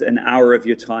invest an hour of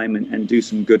your time and do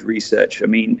some good research. I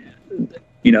mean,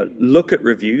 look at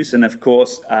reviews, and of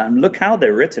course, look how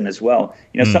they're written as well.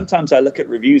 Sometimes I look at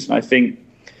reviews and I think,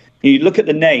 you look at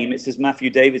the name, it says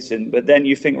Matthew Davidson, but then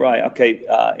you think, right, okay,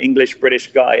 English,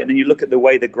 British guy. And then you look at the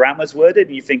way the grammar's worded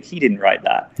and you think he didn't write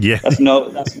that. Yeah. That's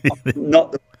not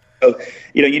the. So,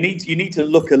 you need to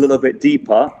look a little bit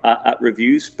deeper at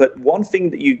reviews. But one thing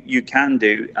that you can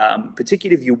do,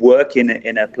 particularly if you work in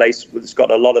a place that's got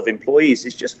a lot of employees,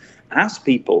 is just ask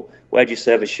people, where do you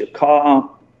service your car?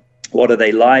 What are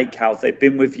they like? How have they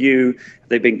been with you? Have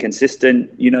they been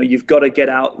consistent? You've got to get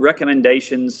out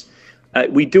recommendations.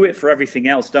 We do it for everything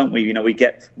else, don't we? We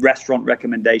get restaurant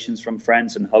recommendations from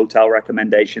friends and hotel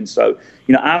recommendations. So,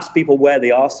 ask people where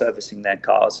they are servicing their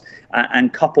cars,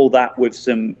 and couple that with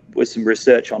some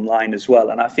research online as well.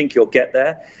 And I think you'll get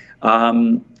there.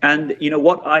 And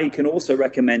what I can also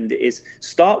recommend is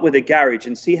start with a garage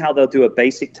and see how they'll do a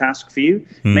basic task for you.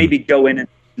 Maybe go in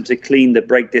and to clean the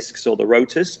brake discs or the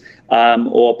rotors,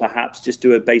 or perhaps just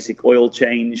do a basic oil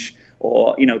change,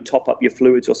 or top up your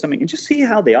fluids or something, and just see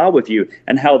how they are with you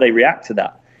and how they react to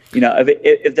that.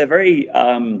 If they're very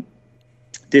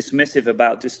dismissive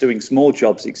about just doing small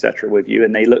jobs, etc., with you,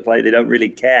 and they look like they don't really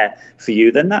care for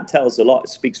you, then that tells a lot. It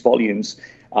speaks volumes.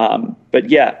 But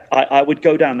yeah, I would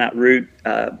go down that route,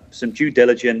 some due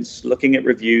diligence, looking at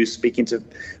reviews, speaking to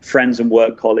friends and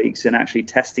work colleagues, and actually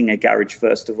testing a garage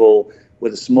first of all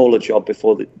with a smaller job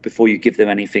before you give them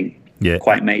anything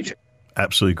quite major.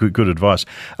 Absolutely good advice.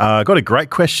 Got a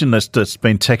great question that's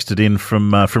been texted in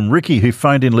from Ricky, who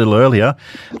phoned in a little earlier.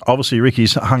 Obviously,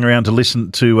 Ricky's hung around to listen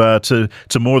to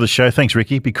more of the show. Thanks,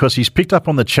 Ricky, because he's picked up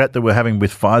on the chat that we're having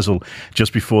with Faisal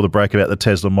just before the break about the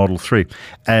Tesla Model 3.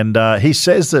 And he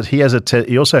says that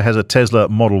he also has a Tesla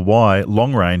Model Y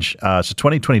long range. It's a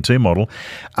 2022 model.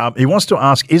 He wants to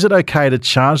ask, is it okay to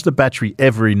charge the battery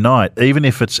every night, even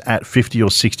if it's at 50 or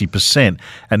 60%,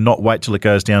 and not wait till it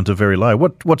goes down to very low?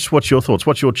 What's your thoughts?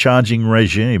 What's your charging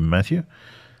regime, Matthew?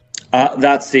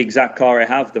 That's the exact car I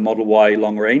have, the Model Y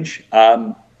long range.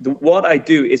 What I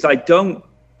do is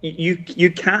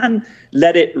you can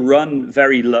let it run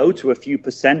very low to a few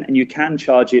percent, and you can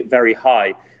charge it very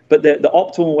high. But the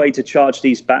optimal way to charge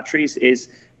these batteries is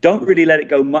don't really let it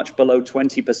go much below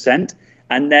 20%.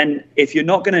 And then if you're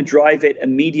not going to drive it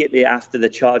immediately after the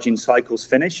charging cycle's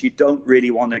finished, you don't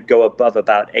really want to go above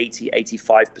about 80,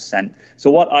 85%.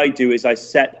 So what I do is I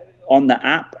set on the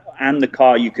app and the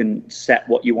car, you can set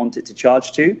what you want it to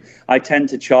charge to. I tend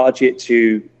to charge it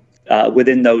to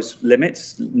within those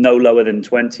limits, no lower than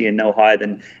 20 and no higher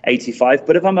than 85.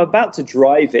 But if I'm about to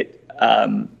drive it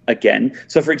again,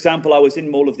 so for example, I was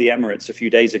in Mall of the Emirates a few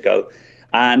days ago,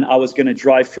 and I was going to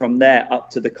drive from there up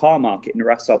to the car market in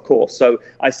Ras Al Khor. So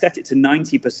I set it to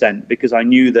 90% because I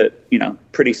knew that,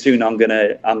 pretty soon I'm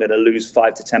gonna lose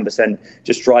 5 to 10%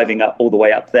 just driving up all the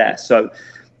way up there. So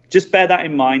just bear that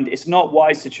in mind. It's not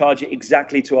wise to charge it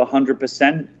exactly to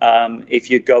 100% if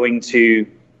you're going to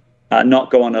not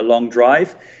go on a long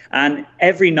drive. And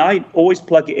every night, always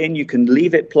plug it in. You can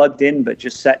leave it plugged in, but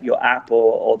just set your app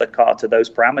or the car to those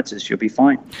parameters. You'll be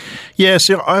fine. Yeah,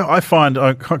 so I find,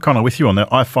 I'm kind of with you on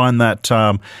that. I find that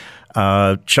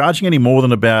charging any more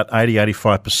than about 80,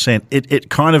 85%, it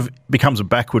kind of becomes a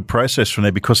backward process from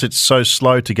there because it's so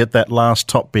slow to get that last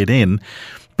top bit in.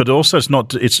 But also it's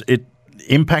not,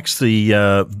 impacts the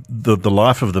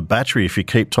life of the battery if you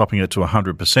keep topping it to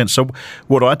 100%. So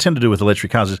what I tend to do with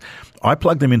electric cars is I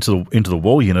plug them into the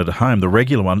wall unit at home, the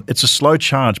regular one. It's a slow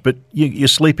charge, but you're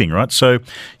sleeping, right? So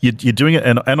you're doing it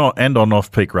and on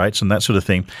off-peak rates and that sort of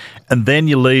thing. And then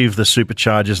you leave the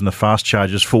superchargers and the fast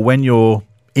chargers for when you're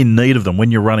in need of them,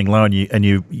 when you're running low and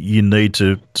you need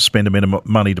to spend a bit of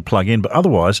money to plug in. But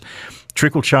otherwise,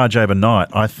 trickle charge overnight,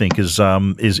 I think, is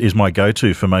my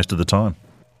go-to for most of the time.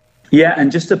 Yeah,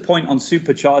 and just a point on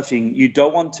supercharging, you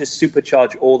don't want to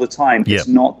supercharge all the time. It's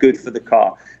not good for the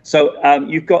car. So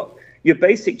you've got your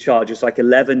basic chargers, like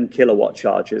 11 kilowatt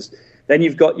chargers. Then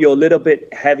you've got your little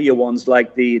bit heavier ones,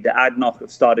 like the ADNOC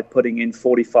have started putting in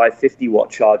 45, 50 watt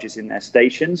chargers in their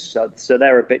stations. So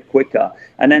they're a bit quicker.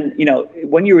 And then,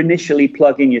 when you initially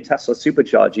plug in your Tesla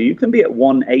supercharger, you can be at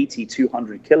 180,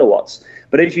 200 kilowatts.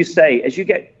 But as you say, as you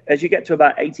get to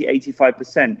about 80,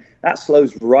 85%, that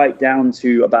slows right down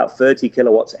to about 30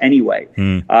 kilowatts anyway.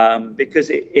 Because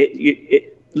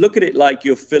it look at it like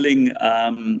you're filling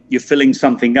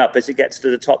something up. As it gets to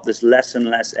the top, there's less and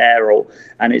less air,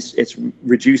 and it's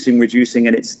reducing,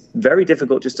 and it's very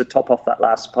difficult just to top off that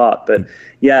last part. But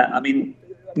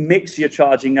mix your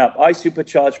charging up. I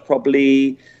supercharge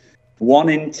probably 1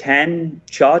 in 10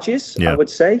 charges, I would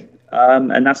say.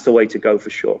 And that's the way to go for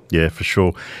sure. Yeah, for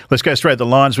sure. Let's go straight to the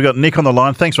lines. We've got Nick on the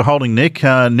line. Thanks for holding, Nick.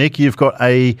 Nick, you've got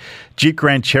a Jeep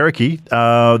Grand Cherokee,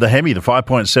 the Hemi, the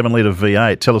 5.7-litre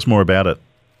V8. Tell us more about it.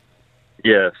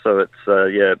 Yeah, so it's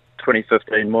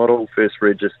 2015 model, first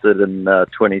registered in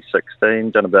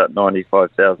 2016, done about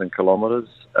 95,000 kilometres.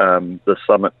 The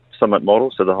Summit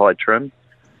model, so the high trim,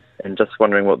 and just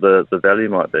wondering what the value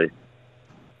might be.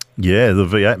 Yeah, the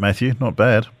V8, Matthew, not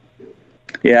bad.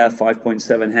 Yeah,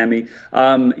 5.7 Hemi.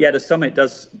 The Summit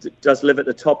does live at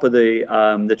the top of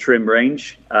the trim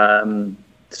range.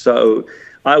 So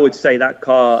I would say that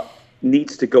car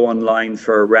needs to go online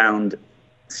for around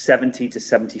 70 to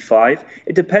 75.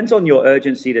 It depends on your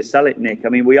urgency to sell it, Nick. I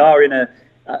mean, we are in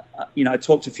I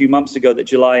talked a few months ago that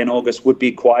July and August would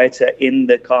be quieter in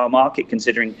the car market,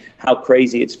 considering how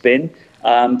crazy it's been.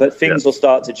 But things will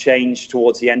start to change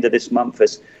towards the end of this month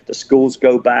as the schools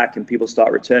go back and people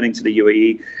start returning to the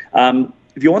UAE.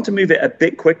 If you want to move it a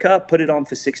bit quicker, put it on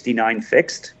for 69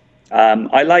 fixed.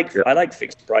 I like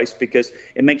fixed price because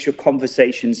it makes your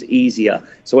conversations easier.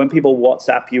 So when people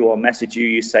WhatsApp you or message you,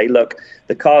 you say, look,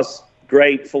 the car's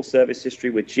great, full service history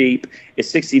with Jeep.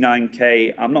 It's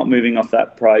 69K. I'm not moving off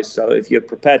that price. So if you're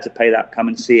prepared to pay that, come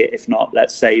and see it. If not,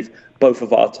 let's save both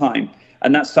of our time.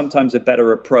 And that's sometimes a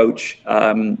better approach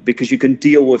because you can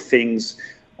deal with things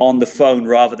on the phone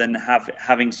rather than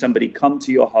having somebody come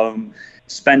to your home,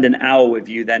 spend an hour with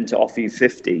you, then to offer you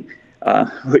 50.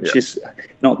 Which is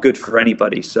not good for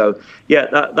anybody. So,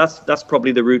 that's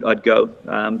probably the route I'd go,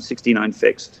 69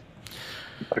 fixed.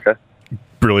 Okay.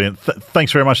 Brilliant.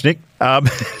 Thanks very much, Nick.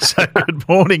 So good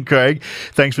morning, Craig.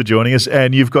 Thanks for joining us.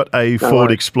 And you've got a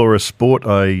Ford Explorer Sport,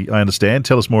 I understand.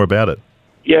 Tell us more about it.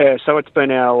 Yeah, so it's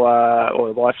been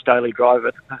our wife's daily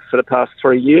driver for the past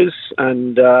 3 years.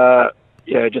 And,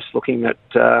 just looking at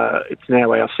it's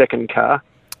now our second car.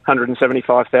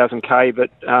 175,000 K, but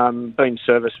been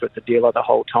serviced with the dealer the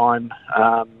whole time.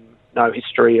 No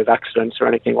history of accidents or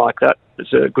anything like that.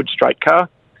 It's a good straight car.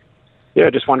 Yeah,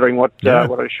 just wondering what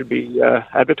I should be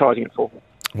advertising it for.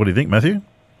 What do you think, Matthew?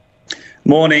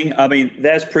 Morning. I mean,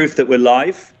 there's proof that we're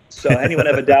live. So anyone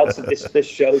ever doubts that this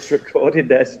show's recorded,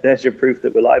 there's your proof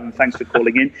that we're live. And thanks for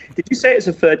calling in. Did you say it's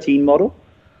a 13 model?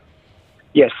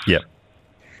 Yes. Yeah.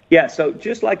 Yeah, so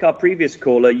just like our previous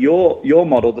caller, your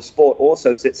model, the Sport,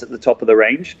 also sits at the top of the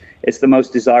range. It's the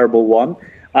most desirable one.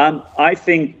 I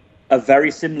think a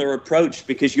very similar approach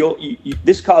because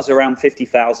this car's around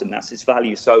 50,000. That's its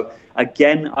value. So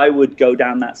again, I would go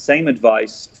down that same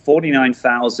advice.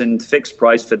 49,000 fixed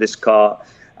price for this car.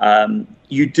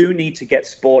 You do need to get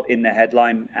Sport in the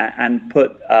headline and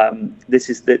put this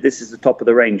is the top of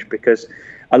the range because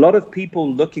a lot of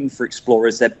people looking for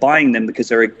Explorers, they're buying them because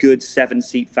they're a good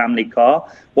 7-seat family car.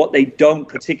 What they don't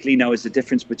particularly know is the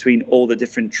difference between all the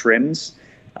different trims,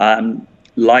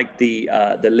 like the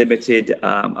Limited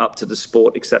up to the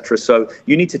Sport, etc. So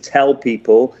you need to tell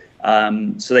people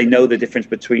so they know the difference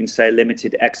between, say, a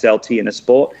Limited XLT and a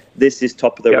Sport. This is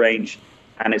top of the range,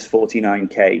 and it's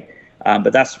 49K.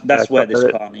 But that's where this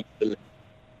car needs to live.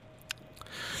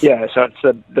 Yeah, so it's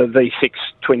the V6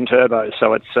 twin turbo.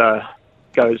 So it's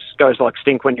goes like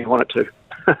stink when you want it to.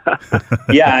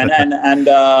 Yeah,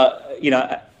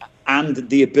 and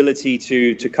the ability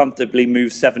to comfortably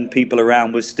move 7 people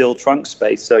around with still trunk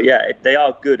space. So yeah, they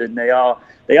are good, and they are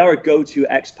a go-to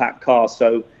expat car.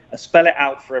 So spell it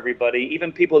out for everybody.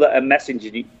 Even people that are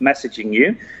messaging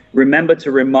you, remember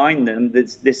to remind them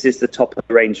that this is the top of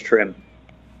the range trim.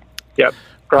 Yep.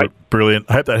 Great. Brilliant.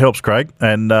 I hope that helps, Craig,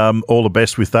 and all the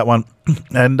best with that one.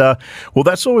 And, well,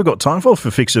 that's all we've got time for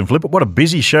Fix and Flip It. What a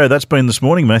busy show that's been this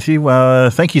morning, Matthew.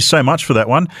 Thank you so much for that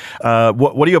one.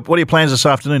 What are your plans this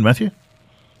afternoon, Matthew?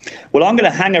 Well, I'm going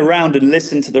to hang around and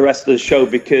listen to the rest of the show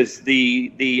because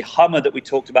the Hummer that we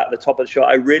talked about at the top of the show,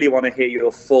 I really want to hear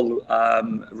your full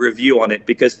review on it,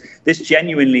 because this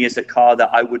genuinely is a car that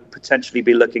I would potentially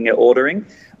be looking at ordering.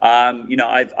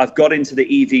 I've got into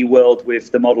the EV world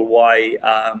with the Model Y,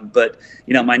 but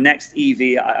my next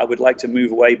EV, I would like to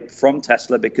move away from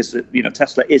Tesla because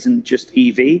Tesla isn't just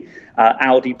EV.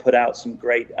 Audi put out some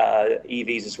great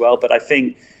EVs as well, but I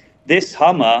think this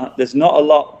Hummer, there's not a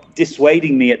lot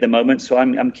dissuading me at the moment, so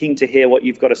I'm keen to hear what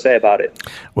you've got to say about it.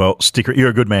 Well, you're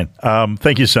a good man.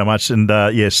 Thank you so much, and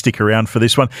stick around for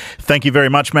this one. Thank you very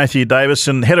much, Matthew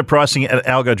Davison, Head of Pricing at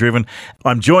Algo Driven.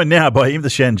 I'm joined now by Imda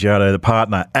Shangiato, the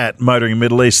partner at Motoring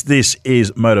Middle East. This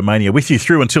is Motor Mania, with you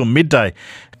through until midday.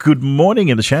 Good morning,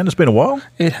 Imda Shan. It's been a while.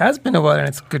 It has been a while, and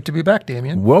it's good to be back,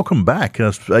 Damien. Welcome back.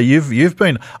 I've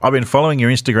been following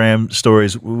your Instagram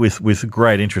stories with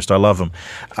great interest. I love them.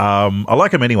 I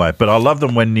like them anyway, but I love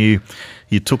them when you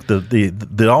took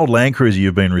the old Land Cruiser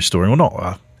you've been restoring. Well,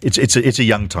 not it's a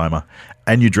young timer,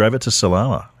 and you drove it to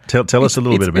Salalah. Tell us a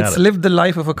little bit about it. It's lived the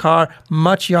life of a car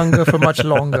much younger for much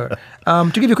longer.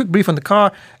 To give you a quick brief on the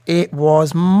car, it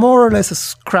was more or less a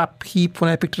scrap heap when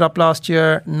I picked it up last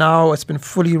year. Now it's been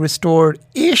fully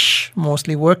restored-ish,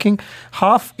 mostly working.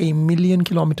 500,000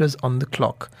 kilometers on the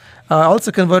clock. I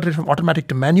also converted it from automatic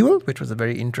to manual, which was a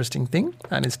very interesting thing,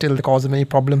 and it's still the cause of many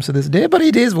problems to this day, but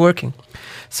it is working.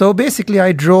 So basically,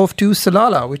 I drove to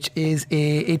Salalah, which is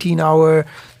a 18-hour,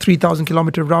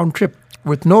 3,000-kilometer round trip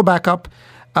with no backup.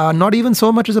 Not even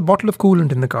so much as a bottle of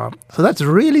coolant in the car. So that's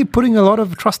really putting a lot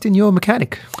of trust in your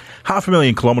mechanic.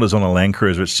 500,000 kilometres on a Land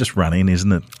Cruiser, it's just running,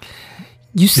 isn't it?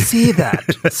 You say that.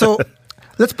 So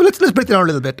let's break it down a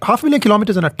little bit. 500,000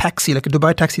 kilometres on a taxi, like a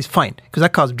Dubai taxi, is fine because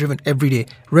that car's driven every day,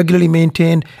 regularly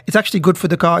maintained. It's actually good for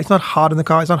the car. It's not hard on the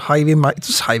car. It's not highway miles. It's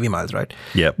just highway miles, right?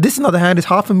 Yeah. This, on the other hand, is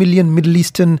 500,000 Middle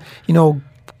Eastern,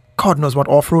 God knows what,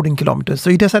 off-roading kilometres. So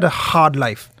he just had a hard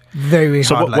life. Very, very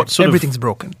hard life. Everything's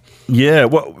broken. Yeah.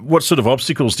 What sort of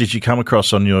obstacles did you come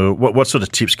across on your... What sort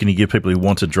of tips can you give people who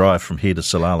want to drive from here to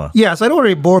Salalah? Yeah, so I don't want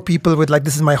to bore people with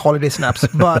this is my holiday snaps.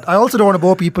 But I also don't want to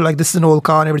bore people this is an old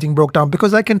car and everything broke down,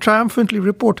 because I can triumphantly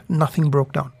report nothing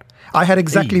broke down. I had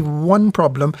exactly one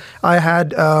problem. I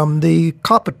had the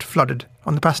carpet flooded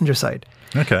on the passenger side.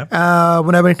 Okay.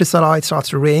 When I went into Salalah, it starts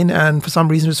to rain, and for some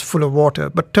reason it was full of water.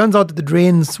 But turns out that the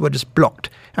drains were just blocked.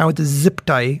 And with the zip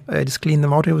tie, I just cleaned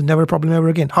them out. It was never a problem ever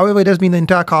again. However, it does mean the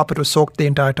entire carpet was soaked the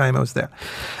entire time I was there.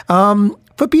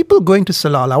 For people going to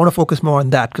Salalah, I want to focus more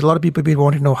on that, because a lot of people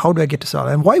want to know, how do I get to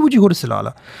Salalah? And why would you go to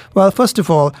Salalah? Well, first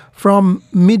of all, from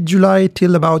mid-July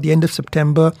till about the end of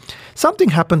September, something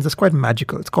happens that's quite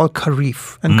magical. It's called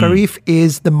Kharif. And Kharif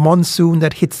is the monsoon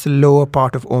that hits the lower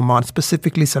part of Oman,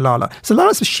 specifically Salalah.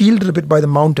 Salalah is shielded a bit by the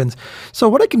mountains. So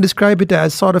what I can describe it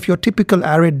as sort of your typical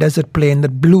arid desert plain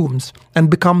that blooms and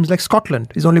becomes like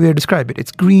Scotland, is the only way to describe it.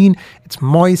 It's green, it's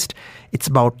moist, it's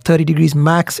about 30 degrees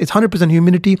max, it's 100%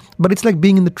 humidity, but it's like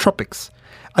being in the tropics.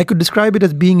 I could describe it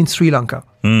as being in Sri Lanka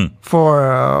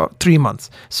for 3 months.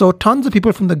 So tons of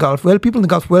people from the Gulf, people in the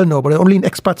Gulf know, but only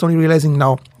expats only realizing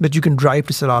now that you can drive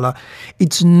to Salalah.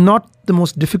 It's not the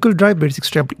most difficult drive, but it's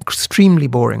extremely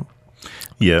boring.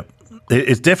 Yeah.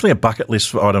 It's definitely a bucket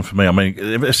list item for me. I mean,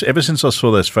 ever since I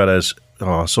saw those photos,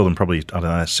 I saw them probably,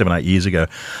 7-8 years ago,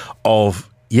 of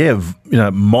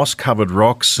moss-covered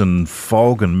rocks and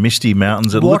fog and misty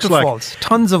mountains. It waterfalls, looks like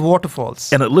tons of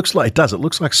waterfalls, and it looks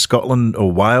like Scotland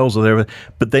or Wales or whatever.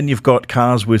 But then you've got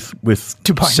cars with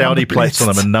Saudi plates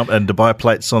on them and Dubai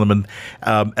plates on them,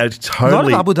 and it's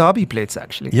totally a lot of Abu Dhabi plates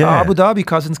actually. Yeah. Abu Dhabi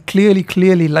cousins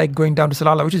clearly like going down to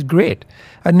Salalah, which is great.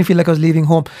 I didn't feel like I was leaving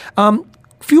home.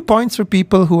 Few points for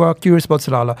people who are curious about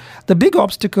Salalah. The big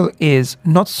obstacle is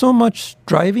not so much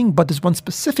driving, but there's one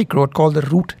specific road called the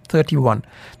Route 31.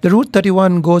 The Route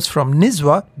 31 goes from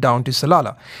Nizwa down to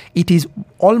Salalah. It is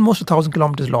almost 1,000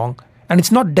 kilometers long, and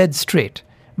it's not dead straight,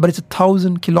 but it's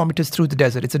 1,000 kilometers through the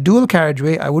desert. It's a dual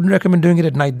carriageway. I wouldn't recommend doing it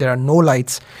at night. There are no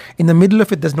lights. In the middle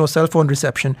of it, there's no cell phone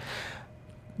reception.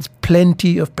 There's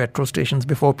plenty of petrol stations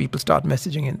before people start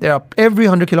messaging in. There are every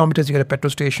 100 kilometers you get a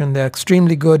petrol station. They're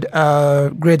extremely good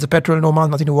grades of petrol in Oman,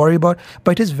 nothing to worry about.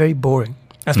 But it is very boring,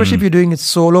 especially if you're doing it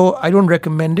solo. I don't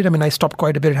recommend it. I mean, I stopped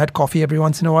quite a bit. I had coffee every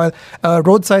once in a while.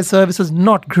 Roadside service is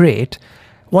not great.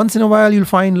 Once in a while, you'll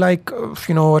find a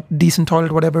decent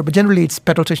toilet, whatever. But generally, it's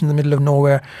petrol station in the middle of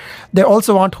nowhere. There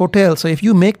also aren't hotels. So if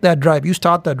you make that drive, you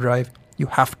start that drive, you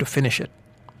have to finish it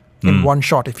in one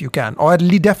shot if you can, or at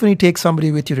least definitely take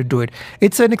somebody with you to do it.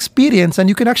 It's an experience, and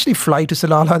you can actually fly to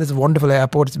Salalah. There's a wonderful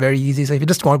airport. It's very easy. So if you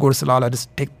just want to go to Salalah, just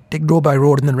go by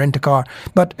road and then rent a car.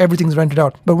 But everything's rented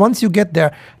out. But once you get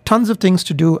there, tons of things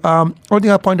to do. One thing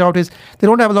I'll point out is they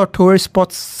don't have a lot of tourist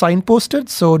spots signposted,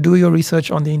 so do your research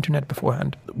on the internet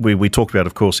beforehand. We talked about,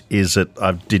 of course, is that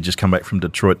I did just come back from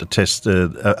Detroit to test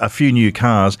a few new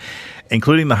cars,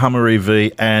 including the Hummer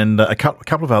EV and a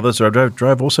couple of others. I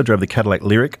also drove the Cadillac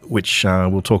Lyriq, which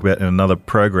we'll talk about in another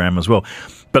program as well.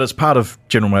 But as part of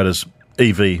General Motors'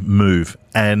 EV move,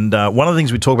 and one of the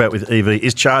things we talk about with EV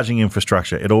is charging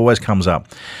infrastructure. It always comes up.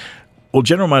 Well,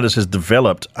 General Motors has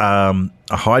developed a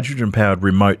hydrogen-powered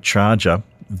remote charger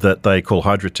that they call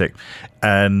Hydrotec,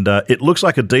 and it looks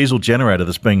like a diesel generator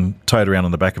that's being towed around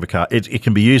on the back of a car. It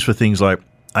can be used for things like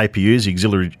APUs,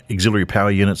 auxiliary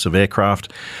power units of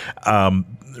aircraft,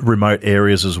 remote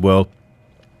areas as well.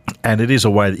 And it is a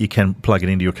way that you can plug it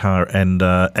into your car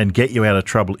and get you out of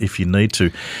trouble if you need to.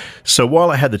 So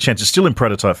while I had the chance, it's still in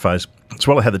prototype phase.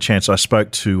 So while I had the chance, I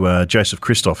spoke to Joseph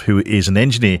Christoph, who is an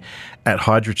engineer at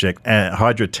Hydrotec,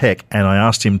 and I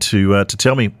asked him to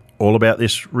tell me all about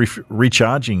this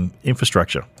recharging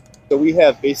infrastructure. So we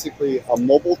have basically a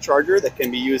mobile charger that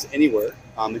can be used anywhere.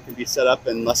 It can be set up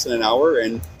in less than an hour,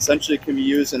 and essentially it can be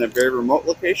used in a very remote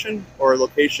location or a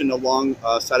location along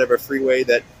side of a freeway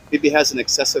that maybe has an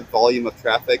excessive volume of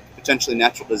traffic, potentially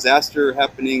natural disaster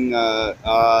happening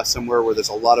somewhere where there's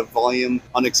a lot of volume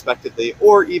unexpectedly,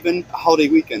 or even a holiday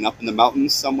weekend up in the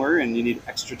mountains somewhere and you need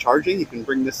extra charging. You can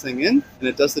bring this thing in and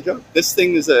it does the job. This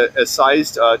thing is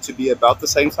sized to be about the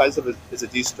same size as a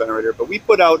diesel generator, but we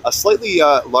put out a slightly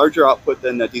larger output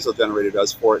than a diesel generator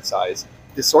does for its size.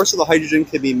 The source of the hydrogen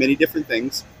can be many different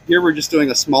things. Here we're just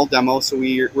doing a small demo, so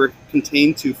we're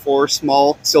contained to 4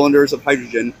 small cylinders of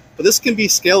hydrogen. But this can be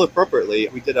scaled appropriately.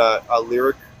 We did a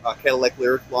Cadillac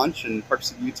Lyriq launch in Park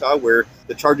City, Utah, where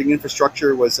the charging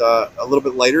infrastructure was a little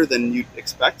bit lighter than you'd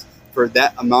expect for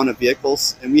that amount of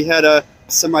vehicles. And we had a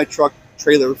semi-truck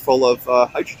trailer full of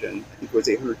hydrogen. I think it was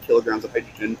 800 kilograms of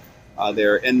hydrogen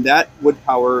there. And that would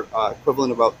power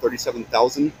equivalent of about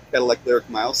 37,000 Cadillac Lyriq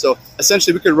miles. So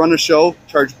essentially we could run a show,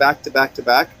 charge back to back to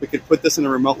back. We could put this in a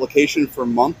remote location for a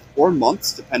month or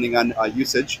months, depending on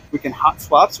usage. We can hot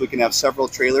swap, so we can have several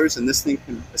trailers, and this thing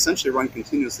can essentially run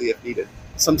continuously if needed.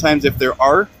 Sometimes if there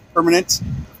are permanent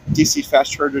DC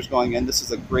fast chargers going in, this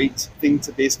is a great thing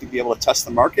to basically be able to test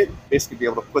the market, basically be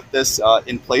able to put this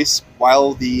in place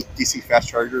while the DC fast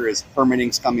charger is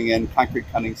permitting's coming in, concrete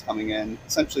cutting's coming in.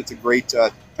 Essentially, it's a great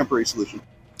temporary solution.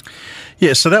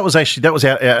 Yeah, so that was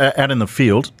out in the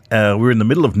field. We were in the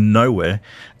middle of nowhere,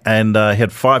 and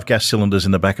had 5 gas cylinders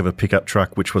in the back of a pickup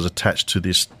truck, which was attached to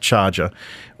this charger,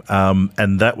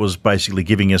 and that was basically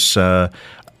giving us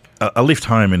a lift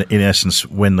home in essence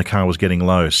when the car was getting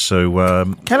low. So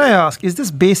can I ask, is this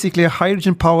basically a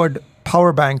hydrogen-powered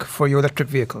power bank for your electric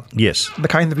vehicle? Yes. The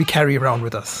kind that we carry around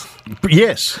with us?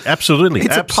 Yes, absolutely.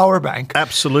 It's a power bank.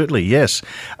 Absolutely, yes.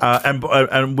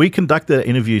 And we conducted an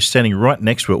interview standing right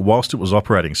next to it whilst it was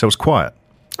operating, so it was quiet.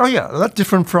 Oh, yeah. That's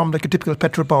different from like a typical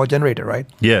petrol power generator, right?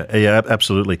 Yeah,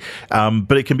 absolutely.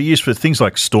 But it can be used for things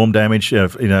like storm damage,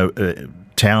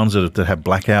 towns that have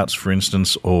blackouts, for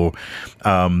instance, or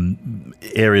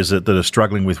areas that are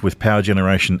struggling with power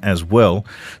generation as well.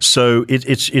 So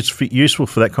it's useful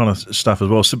for that kind of stuff as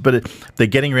well. So, but they're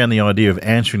getting around the idea of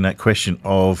answering that question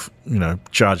of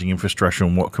charging infrastructure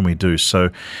and what can we do. So,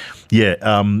 yeah,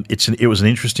 it was an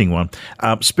interesting one.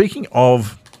 Speaking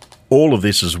of all of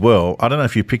this as well, I don't know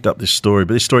if you picked up this story,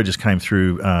 but this story just came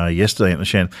through yesterday,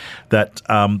 Nishan, that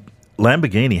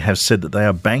Lamborghini has said that they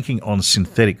are banking on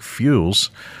synthetic fuels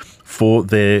for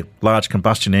their large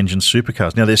combustion engine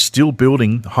supercars. Now, they're still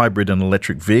building hybrid and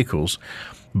electric vehicles,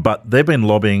 but they've been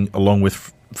lobbying along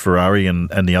with Ferrari and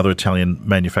the other Italian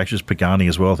manufacturers, Pagani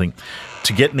as well, I think,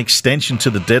 to get an extension to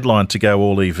the deadline to go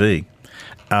all EV.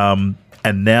 And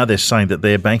now they're saying that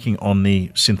they're banking on the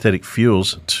synthetic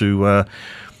fuels to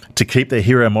keep their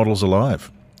hero models alive.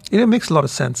 It makes a lot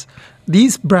of sense.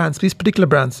 These particular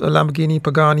brands, Lamborghini,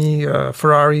 Pagani,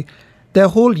 Ferrari, their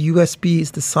whole USP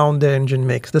is the sound their engine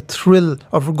makes, the thrill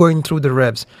of going through the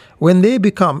revs. When they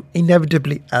become,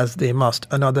 inevitably, as they must,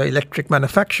 another electric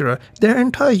manufacturer, their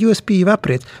entire USP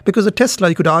evaporates, because a Tesla,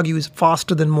 you could argue, is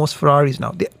faster than most Ferraris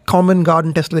now. The common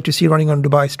garden Tesla that you see running on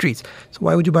Dubai streets. So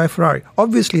why would you buy a Ferrari?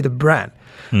 Obviously the brand.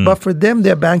 But for them,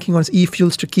 they're banking on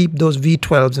e-fuels to keep those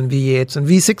V12s and V8s and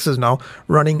V6s now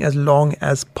running as long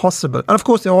as possible. And of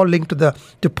course, they're all linked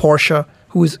to Porsche,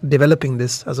 who is developing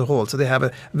this as a whole. So they have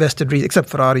a vested reason, except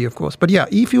Ferrari, of course. But yeah,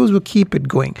 e-fuels will keep it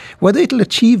going. Whether it'll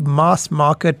achieve mass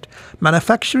market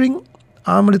manufacturing,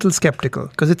 I'm a little skeptical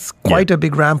because it's quite a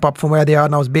big ramp up from where they are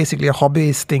now. It's basically a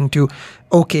hobbyist thing to,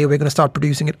 okay, we're going to start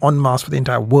producing it en masse for the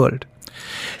entire world.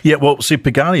 Yeah, well, see,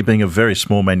 Pagani being a very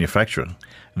small manufacturer,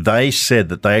 they said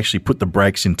that they actually put the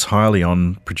brakes entirely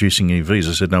on producing EVs.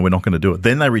 They said, no, we're not going to do it.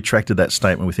 Then they retracted that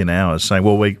statement within hours, saying,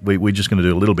 well, we're just going to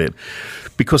do a little bit,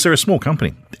 because they're a small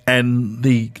company. And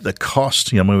the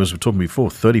cost, as we were talking before,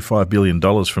 $35 billion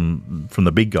from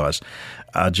the big guys,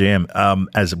 GM,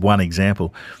 as one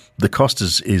example. The cost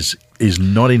is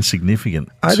not insignificant.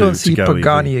 I don't see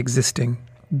Pagani existing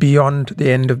beyond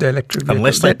the end of the electric vehicle.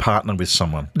 Unless they partner with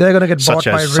someone. They're going to get bought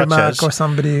by Rimac or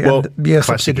somebody and be a classic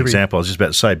subsidiary. Example, I was just about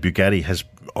to say, Bugatti has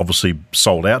obviously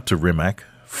sold out to Rimac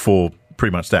for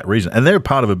pretty much that reason. And they're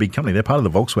part of a big company. They're part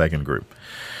of the Volkswagen Group.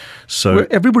 So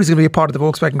everybody's going to be a part of the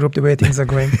Volkswagen Group the way things are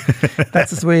going.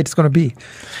 That's the way it's going to be.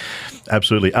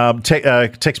 Absolutely.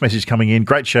 Text message coming in.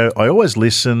 Great show. I always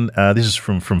listen. This is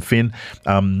from Finn.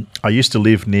 I used to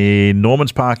live near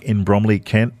Normans Park in Bromley,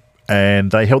 Kent,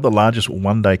 and they held the largest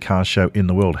one-day car show in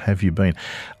the world. Have you been?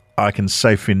 I can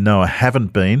say, Finn, no, I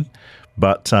haven't been.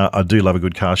 But I do love a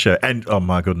good car show. And, oh,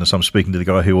 my goodness, I'm speaking to the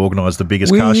guy who organised the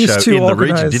biggest car show in the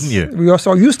region, didn't you? We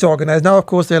also used to organise. Now, of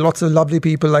course, there are lots of lovely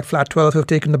people like Flat 12 who have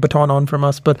taken the baton on from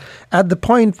us. But at the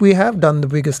point, we have done the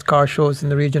biggest car shows in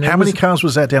the region. How many cars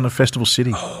was that down at Festival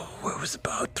City? Oh, it was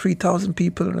about 3,000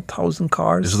 people and 1,000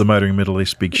 cars. This is the Motoring Middle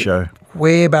East big show.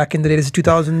 Way back in the day. This is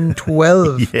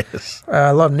 2012. Yes.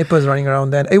 A lot of nippers running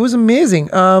around then. It was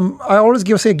amazing. I always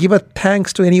give a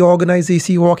thanks to any organizer you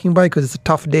see walking by because it's a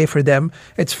tough day for them.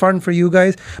 It's fun for you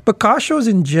guys. But car shows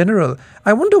in general,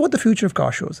 I wonder what the future of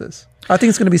car shows is. I think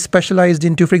it's going to be specialized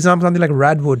into, for example, something like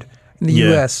Radwood in the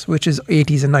US, which is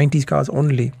 80s and 90s cars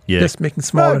only. Yeah. Just making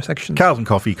smaller sections. Carlton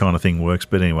Coffee kind of thing works,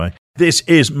 but anyway. This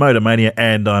is Motor Mania,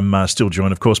 and I'm still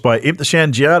joined, of course, by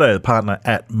Imtishan Giardo, the partner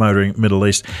at Motoring Middle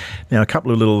East. Now, a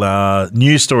couple of little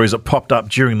news stories that popped up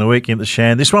during the week,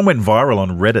 Imtishan. This one went viral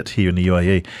on Reddit here in the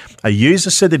UAE. A user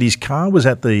said that his car was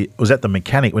at the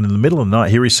mechanic when in the middle of the night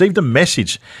he received a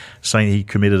message saying he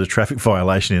committed a traffic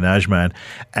violation in Ajman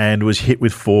and was hit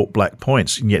with 4 black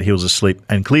points, and yet he was asleep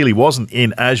and clearly wasn't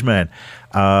in Ajman.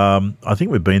 I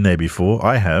think we've been there before.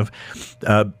 I have.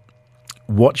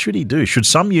 What should he do? Should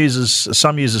some users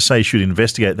say he should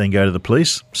investigate, then go to the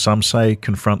police? Some say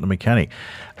confront the mechanic.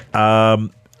 I'd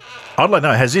like to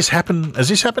know, has this happened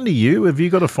to you? Have you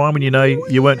got a fine when you know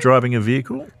you weren't driving a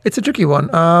vehicle? It's a tricky one.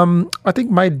 I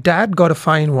think my dad got a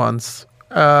fine once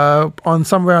on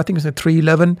somewhere, I think it was at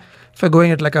 311 for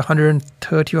going at like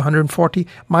 130 or 140.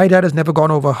 My dad has never gone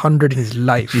over 100 in his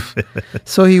life.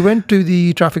 So he went to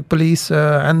the traffic police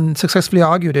and successfully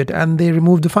argued it, and they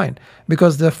removed the fine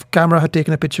because the camera had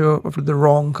taken a picture of the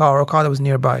wrong car or a car that was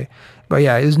nearby. But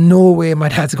yeah, there's no way my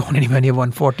dad's gone anywhere near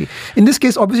 140. In this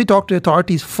case, obviously talk to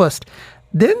authorities first.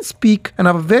 Then speak and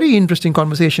have a very interesting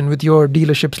conversation with your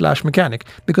dealership/mechanic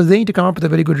because they need to come up with a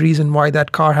very good reason why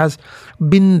that car has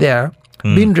been there,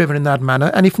 been driven in that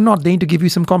manner, and if not, they need to give you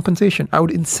some compensation. I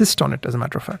would insist on it, as a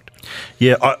matter of fact.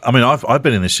 Yeah, I mean, I've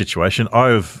been in this situation.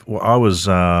 I was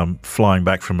flying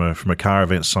back from a car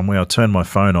event somewhere. I turned my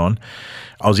phone on.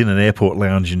 I was in an airport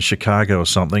lounge in Chicago or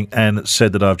something, and it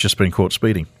said that I've just been caught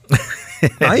speeding.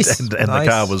 Nice. and the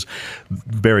car was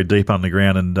buried deep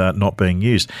underground and not being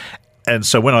used. And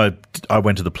so when I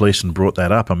went to the police and brought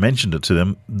that up, I mentioned it to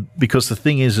them because the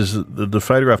thing is that the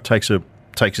photograph takes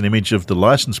an image of the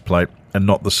license plate and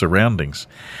not the surroundings.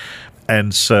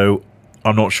 And so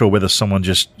I'm not sure whether someone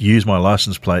just used my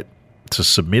license plate to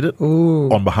submit it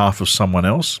on behalf of someone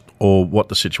else or what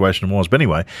the situation was. But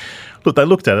anyway, look, they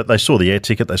looked at it, they saw the air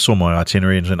ticket, they saw my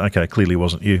itinerary and said, okay, clearly it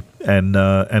wasn't you. And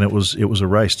it was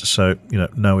erased. So,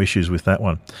 no issues with that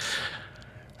one.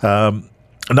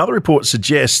 Another report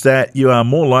suggests that you are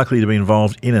more likely to be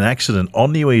involved in an accident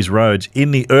on the UAE's roads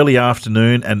in the early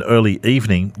afternoon and early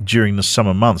evening during the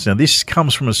summer months. Now, this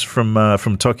comes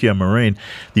from Tokyo Marine,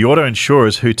 the auto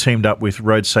insurers who teamed up with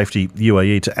Road Safety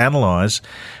UAE to analyse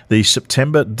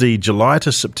the July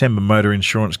to September motor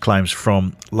insurance claims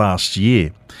from last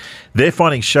year. Their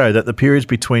findings show that the periods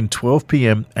between 12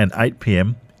 p.m. and 8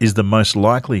 p.m. is the most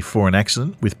likely for an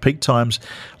accident, with peak times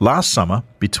last summer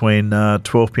between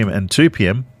 12 p.m. and 2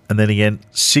 p.m. and then again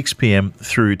 6 p.m.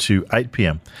 through to 8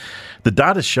 p.m. The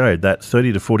data showed that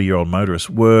 30 to 40-year-old motorists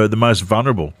were the most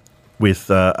vulnerable, with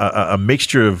a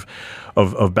mixture of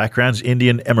backgrounds: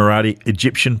 Indian, Emirati,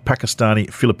 Egyptian,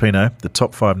 Pakistani, Filipino, the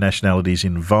top 5 nationalities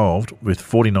involved, with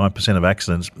 49% of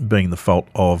accidents being the fault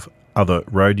of other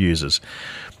road users.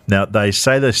 Now, they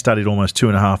say they studied almost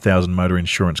 2,500 motor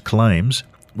insurance claims,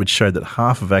 which showed that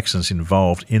half of accidents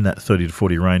involved in that 30 to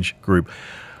 40 range group,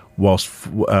 while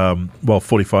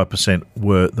 45%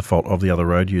 were the fault of the other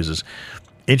road users.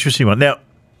 Interesting one. Now,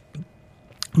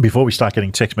 before we start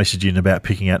getting text messaging about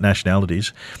picking out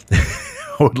nationalities,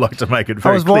 I would like to make it very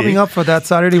clear. I was warming up for that,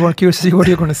 so I really want curious to see what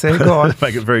you're going to say. Go on.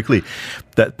 Make it very clear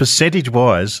that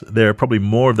percentage-wise, there are probably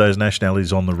more of those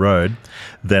nationalities on the road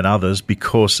than others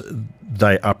because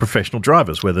they are professional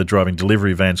drivers, whether driving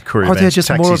delivery vans, courier vans, just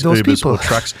taxis, more of those Ubers, people. or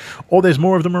trucks, or there's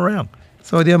more of them around.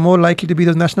 So they're more likely to be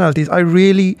those nationalities.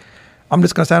 I'm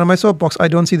just going to stand on my soapbox. I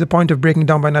don't see the point of breaking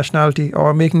down by nationality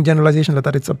or making generalizations like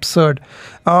that. It's absurd.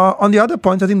 On the other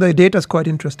points, I think the data is quite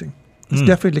interesting. It's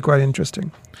definitely quite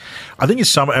interesting. I think it's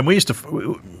summer, and we used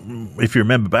to, if you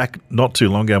remember back not too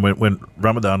long ago when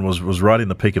Ramadan was right in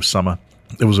the peak of summer,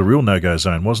 it was a real no-go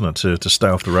zone, wasn't it, to stay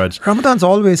off the roads? Ramadan's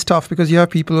always tough because you have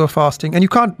people who are fasting. And you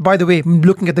can't, by the way,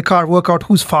 looking at the car, work out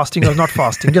who's fasting or not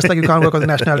fasting, just like you can't work out the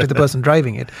nationality of the person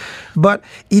driving it. But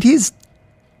it is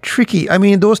tricky. I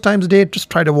mean, in those times of day, just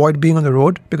try to avoid being on the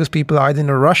road because people are either in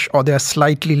a rush or they're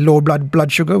slightly low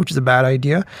blood sugar, which is a bad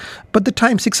idea. But the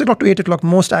time, 6 o'clock to 8 o'clock,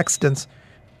 most accidents,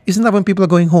 isn't that when people are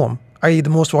going home? I.e. the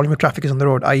most volume of traffic is on the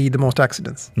road, i.e. the most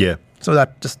accidents. Yeah. So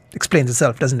that just explains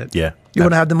itself, doesn't it? Yeah. You're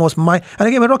going to have the most... And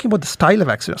again, we're talking about the style of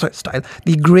accident.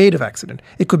 The grade of accident.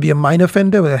 It could be a minor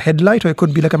fender with a headlight, or it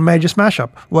could be like a major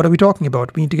smash-up. What are we talking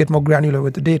about? We need to get more granular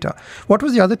with the data. What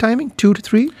was the other timing? 2 to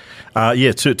 3?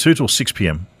 2 till 6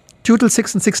 p.m. 2 till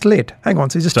 6 and 6 till 8. Hang on,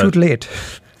 so it's just 2 till 8.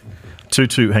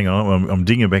 2 hang on, I'm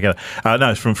digging back out.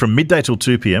 No, it's from midday till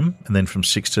 2 p.m. and then from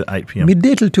 6 to 8 p.m.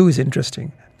 Midday till 2 is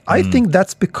interesting. I think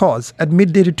that's because at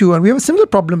midday to 2, and we have a similar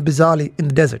problem bizarrely in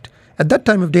the desert. At that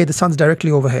time of day, the sun's directly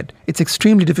overhead. It's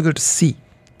extremely difficult to see,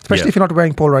 especially if you're not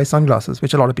wearing polarized sunglasses,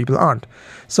 which a lot of people aren't.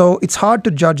 So it's hard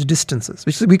to judge distances,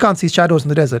 which we can't see shadows in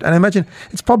the desert. And I imagine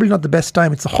it's probably not the best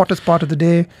time. It's the hottest part of the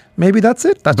day. Maybe that's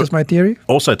it. That's just my theory.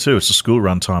 Also, too, it's a school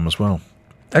run time as well.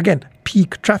 Again,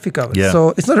 peak traffic hours. Yeah.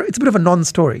 So it's a bit of a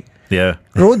non-story. Yeah.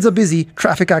 Roads are busy.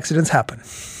 Traffic accidents happen.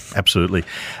 Absolutely.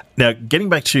 Now, getting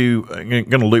back to, I'm going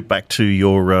to loop back to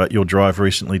your drive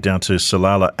recently down to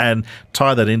Salalah and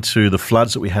tie that into the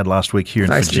floods that we had last week here in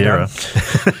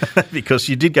Fujairah, because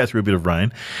you did go through a bit of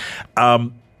rain.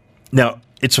 Now,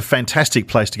 it's a fantastic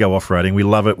place to go off-roading. We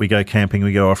love it. We go camping,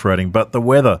 we go off-roading. But the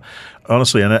weather,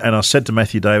 honestly, and I said to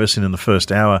Matthew Davison in the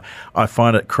first hour, I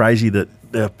find it crazy that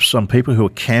there are some people who are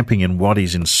camping in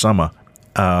wadis in summer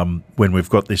when we've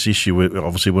got this issue,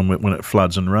 obviously when it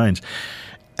floods and rains.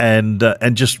 And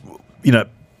just,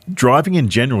 driving in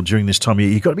general during this time of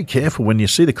year, you've got to be careful when you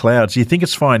see the clouds. You think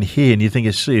it's fine here and you think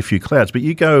you see a few clouds, but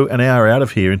you go an hour out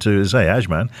of here into, say,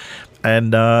 Ajman,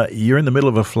 and you're in the middle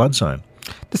of a flood zone.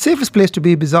 The safest place to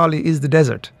be, bizarrely, is the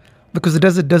desert. Because the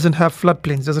desert doesn't have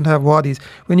floodplains, doesn't have wadis.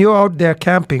 When you're out there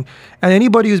camping, and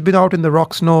anybody who's been out in the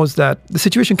rocks knows that the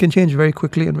situation can change very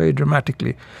quickly and very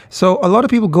dramatically. So a lot of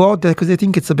people go out there because they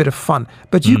think it's a bit of fun.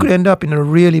 But you could end up in a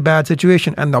really bad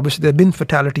situation. And obviously there have been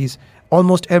fatalities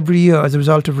almost every year as a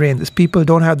result of rain. These people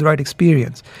don't have the right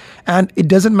experience. And it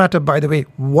doesn't matter, by the way,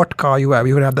 what car you have.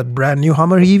 You could have that brand new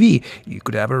Hummer EV. You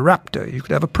could have a Raptor. You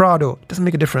could have a Prado. It doesn't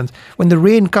make a difference. When the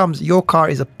rain comes, your car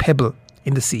is a pebble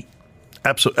in the sea.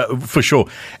 Absolutely, for sure.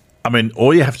 I mean,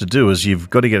 all you have to do is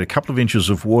you've got to get a couple of inches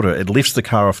of water. It lifts the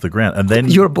car off the ground, and then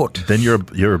you're a boat. Then you're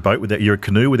a boat you're a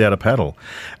canoe without a paddle.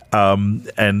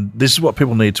 And this is what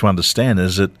people need to understand: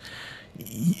 is that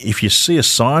if you see a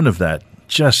sign of that,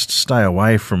 just stay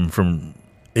away from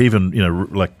even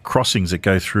like crossings that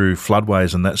go through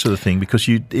floodways and that sort of thing, because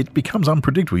it becomes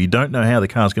unpredictable. You don't know how the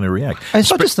car's going to react. And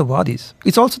it's not just the wadis;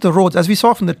 it's also the roads. As we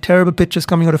saw from the terrible pictures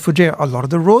coming out of Fujairah, a lot of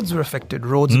the roads were affected.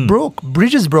 Roads broke,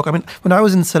 bridges broke. I mean, when I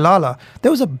was in Salalah,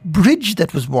 there was a bridge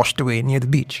that was washed away near the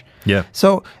beach. Yeah.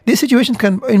 So these situations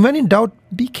can, when in doubt,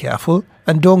 be careful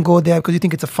and don't go there because you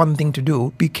think it's a fun thing to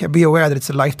do. Be aware that it's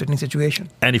a life-threatening situation.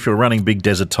 And if you're running big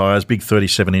desert tyres, big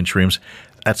 37-inch rims,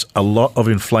 that's a lot of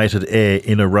inflated air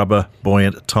in a rubber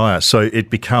buoyant tyre. So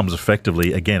it becomes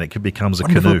effectively, again, it becomes a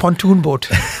wonderful canoe. Pontoon boat.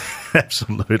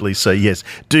 Absolutely. So, yes,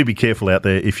 do be careful out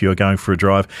there if you're going for a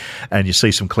drive and you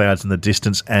see some clouds in the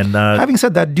distance. And having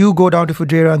said that, do go down to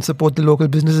Fujairah and support the local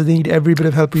businesses. They need every bit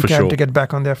of help we can to get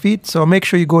back on their feet. So make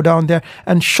sure you go down there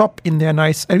and shop in their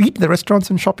eat in the restaurants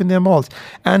and shop in their malls.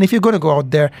 And if you're going to go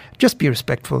out there, just be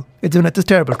respectful. It's a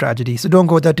terrible tragedy. So don't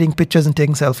go there taking pictures and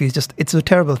taking selfies. It's a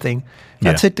terrible thing.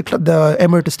 That's it. The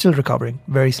emirate is still recovering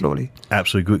very slowly.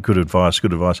 Absolutely. Good advice.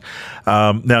 Good advice.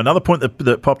 Now, another point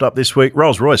that popped up this week,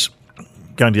 Rolls-Royce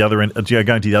going to the other end,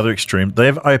 going to the other extreme,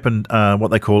 they've opened what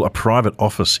they call a private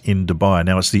office in Dubai.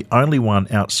 Now, it's the only one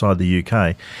outside the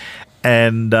UK,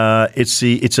 and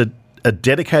it's a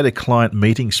dedicated client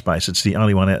meeting space. It's the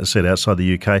only one outside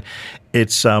the UK.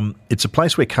 It's a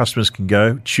place where customers can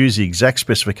go, choose the exact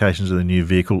specifications of the new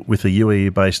vehicle with a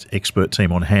UAE-based expert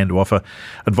team on hand to offer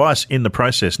advice in the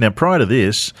process. Now, prior to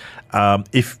this,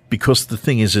 because the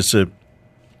thing is,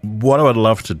 what I would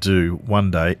love to do one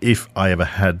day, if I ever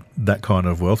had that kind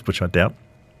of wealth, which I doubt,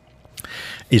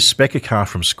 is spec a car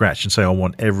from scratch and say, I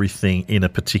want everything in a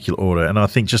particular order. And I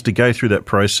think just to go through that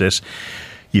process,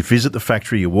 you visit the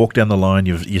factory, you walk down the line,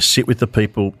 you sit with the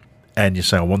people, and you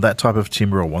say, I want that type of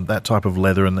timber, I want that type of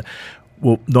leather. And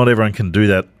well, not everyone can do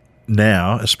that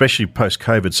now, especially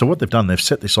post-COVID. So what they've done, they've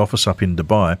set this office up in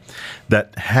Dubai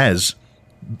that has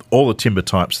all the timber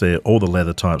types there, all the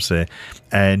leather types there,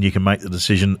 and you can make the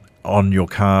decision on your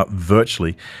car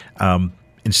virtually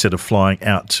instead of flying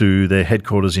out to their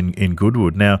headquarters in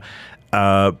Goodwood. Now,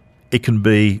 it can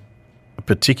be a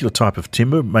particular type of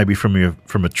timber, maybe from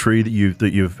a tree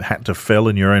that you've had to fell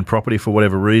in your own property for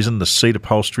whatever reason, the seat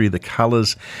upholstery, the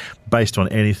colours, based on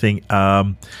anything.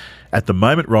 At the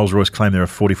moment, Rolls-Royce claim there are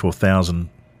 44,000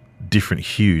 different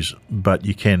hues, but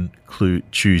you can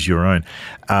choose your own.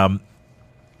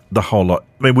 The whole lot.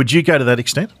 I mean, would you go to that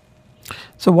extent?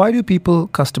 So why do people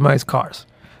customize cars?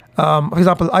 For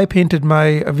example, I painted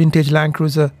my vintage Land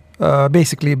Cruiser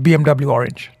basically BMW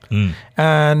orange.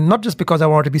 And not just because I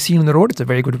want to be seen on the road, it's a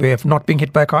very good way of not being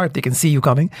hit by a car if they can see you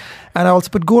coming. And I also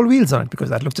put gold wheels on it because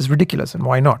that looks just ridiculous, and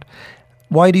why not?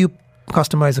 Why do you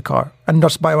customize a car and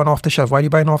not just buy one off the shelf? Why do you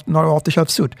buy an off-the-shelf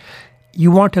suit?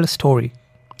 You want to tell a story.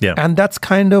 Yeah. And that's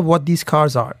kind of what these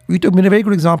cars are. We took a very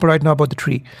good example right now about the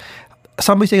tree.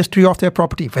 Somebody takes a tree off their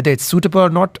property, whether it's suitable or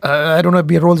not. I don't know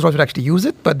if Rolls-Royce would actually use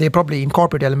it, but they probably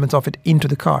incorporate elements of it into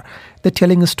the car. They're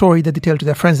telling a story that they tell to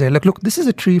their friends. They're like, look, this is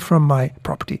a tree from my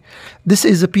property. This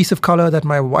is a piece of color that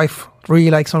my wife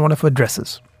really likes on one of her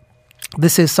dresses.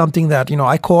 This is something that,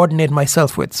 I coordinate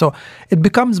myself with. So it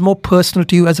becomes more personal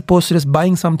to you as opposed to just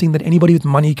buying something that anybody with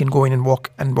money can go in and walk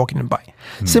in and buy.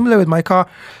 Similar with my car.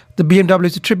 The BMW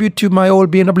is a tribute to my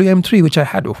old BMW M3, which I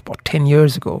had about 10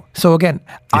 years ago. So again,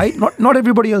 not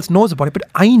everybody else knows about it, but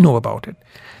I know about it.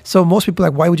 So most people are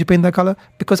like, why would you paint that color?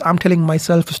 Because I'm telling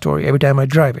myself a story every time I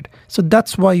drive it. So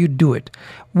that's why you do it.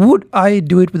 Would I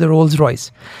do it with a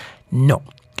Rolls-Royce? No.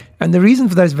 And the reason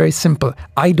for that is very simple.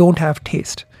 I don't have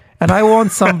taste. And I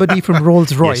want somebody from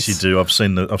Rolls-Royce. Yes, you do. I've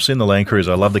seen the Land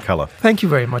Cruiser. I love the colour. Thank you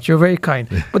very much. You're very kind.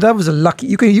 But that was a lucky.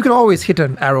 You can always hit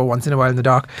an arrow once in a while in the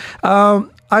dark.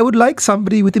 I would like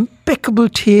somebody with impeccable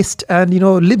taste and,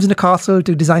 lives in a castle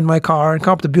to design my car and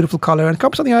come up with a beautiful color and come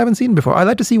up with something I haven't seen before. I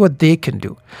like to see what they can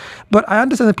do. But I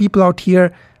understand that people out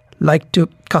here like to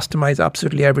customize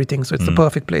absolutely everything, so it's the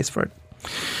perfect place for it.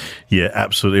 Yeah,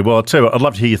 absolutely. Well, I'll tell you what, I'd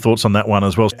love to hear your thoughts on that one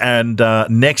as well. And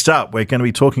next up, we're going to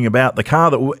be talking about the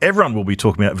car that everyone will be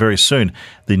talking about very soon,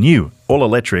 the new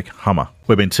all-electric Hummer.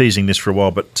 We've been teasing this for a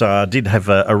while, but I did have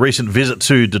a recent visit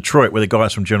to Detroit where the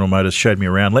guys from General Motors showed me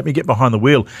around. Let me get behind the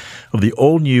wheel of the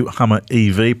all-new Hummer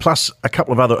EV, plus a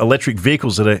couple of other electric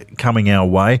vehicles that are coming our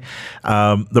way.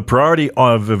 The priority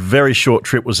of a very short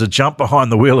trip was to jump behind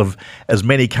the wheel of as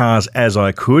many cars as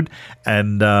I could,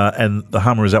 and the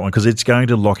Hummer is that one because it's going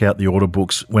to lock out the order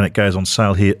books when it goes on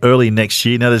sale here early next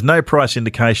year. Now, there's no price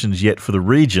indications yet for the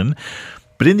region,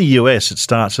 but in the US, it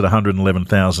starts at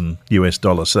 $111,000 US.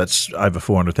 So that's over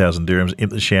 400,000 dirhams. In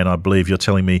the Shan, I believe you're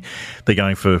telling me they're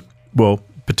going for,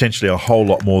 potentially a whole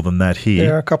lot more than that here.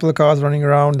 There are a couple of cars running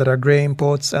around that are grey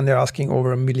imports, and they're asking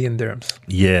over $1 million dirhams.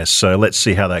 Yes, so let's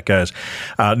see how that goes.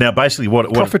 Now, basically,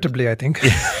 profitably, I think.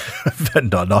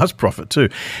 Nice profit too.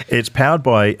 It's powered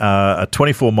by a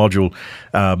 24-module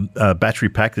battery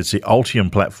pack. That's the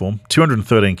Ultium platform,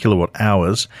 213 kilowatt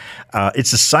hours.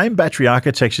 It's the same battery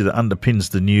architecture that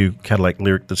underpins the new Cadillac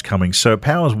Lyriq that's coming. So it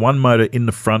powers one motor in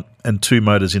the front and two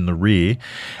motors in the rear.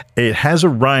 It has a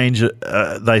range,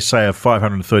 they say, of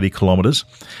 530 kilometres.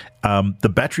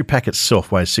 The battery pack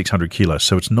itself weighs 600 kilos,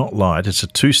 so it's not light. It's a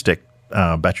two-stack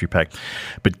battery pack.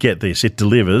 But get this, it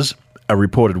delivers a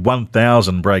reported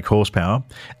 1,000 brake horsepower,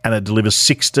 and it delivers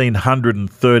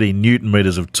 1,630 newton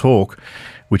meters of torque,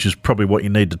 which is probably what you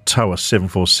need to tow a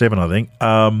 747, I think.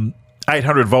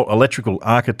 800-volt electrical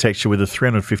architecture with a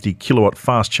 350 kilowatt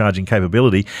fast charging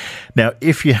capability. Now,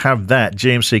 if you have that,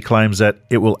 GMC claims that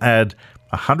it will add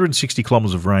 160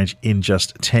 kilometers of range in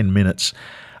just 10 minutes.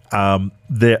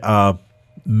 There are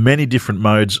many different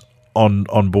modes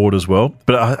on board as well.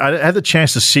 But I had the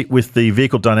chance to sit with the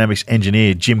vehicle dynamics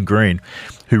engineer, Jim Green,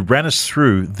 who ran us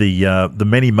through the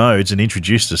many modes and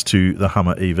introduced us to the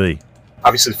Hummer EV.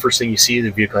 Obviously, the first thing you see,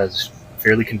 the vehicle has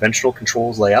fairly conventional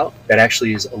controls layout. That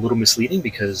actually is a little misleading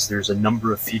because there's a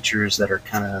number of features that are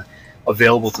kind of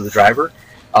available to the driver.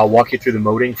 I'll walk you through the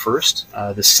moding first.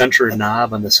 The center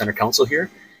knob on the center console here,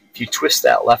 if you twist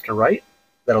that left and right,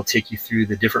 that'll take you through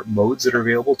the different modes that are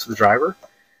available to the driver.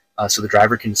 So the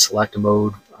driver can select a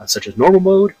mode such as normal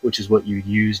mode, which is what you'd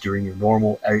use during your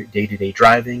normal day-to-day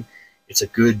driving. It's a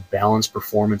good balanced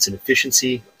performance and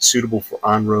efficiency, suitable for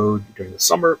on-road during the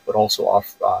summer, but also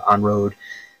on-road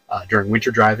during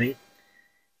winter driving.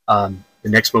 The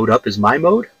next mode up is My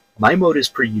Mode. My Mode is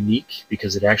pretty unique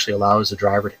because it actually allows the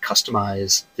driver to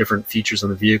customize different features on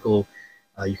the vehicle.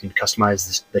 You can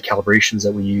customize the calibrations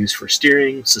that we use for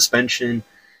steering, suspension,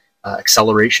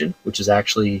 acceleration, which is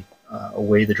actually a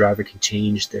way the driver can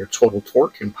change their total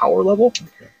torque and power level.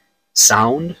 Okay.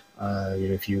 Sound,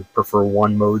 if you prefer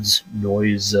one mode's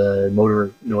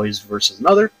motor noise versus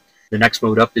another. The next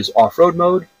mode up is Off-Road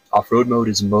Mode. Off-Road Mode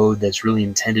is a mode that's really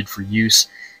intended for use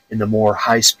in the more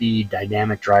high-speed,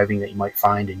 dynamic driving that you might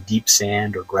find in deep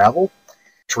sand or gravel.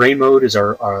 Terrain Mode is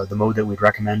the mode that we'd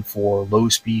recommend for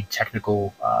low-speed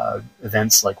technical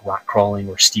events like rock crawling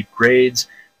or steep grades,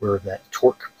 where that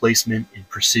torque placement and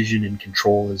precision and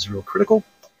control is real critical.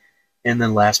 And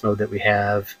then last mode that we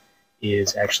have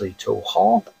is actually Tow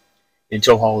Haul. And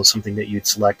Tow Haul is something that you'd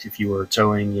select if you were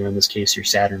towing, in this case, your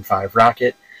Saturn V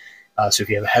Rocket. So if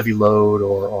you have a heavy load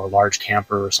or a large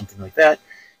camper or something like that,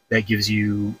 that gives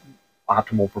you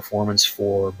optimal performance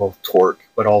for both torque,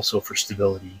 but also for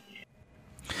stability.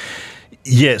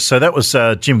 Yeah, so that was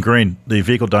Jim Green, the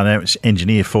vehicle dynamics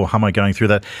engineer for Hummer, going through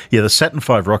that. Yeah, the Saturn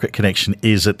V rocket connection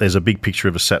is that there's a big picture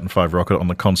of a Saturn V rocket on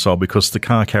the console because the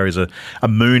car carries a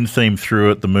moon theme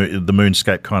through it, the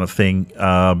moonscape kind of thing,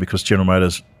 because General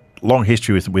Motors, long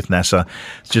history with NASA,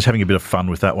 just having a bit of fun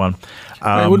with that one.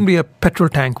 It wouldn't be a petrol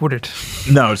tank, would it?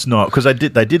 No, it's not, because they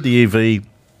did the EV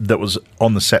that was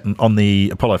on the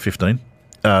Apollo 15.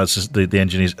 The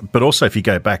engineers, but also if you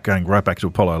going right back to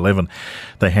Apollo 11,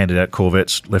 they handed out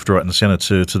Corvettes left, right, and centre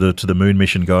to the moon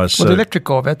mission guys. Were they electric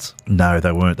Corvettes? No,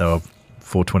 they weren't. They were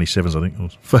 427s, I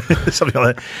think, something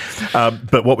like that.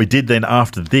 But what we did then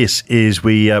after this is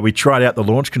we tried out the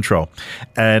launch control,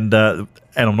 and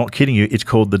I'm not kidding you, it's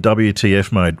called the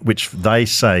WTF mode, which they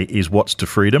say is watts to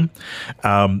freedom.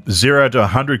 0 to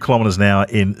 100 kilometres an hour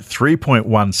in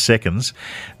 3.1 seconds.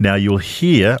 Now you'll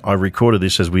hear, I recorded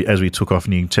this as we took off,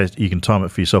 and you can time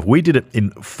it for yourself. We did it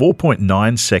in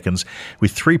 4.9 seconds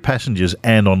with 3 passengers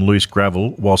and on loose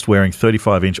gravel whilst wearing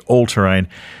 35-inch all-terrain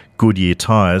Goodyear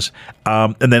tyres.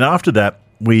 And then after that,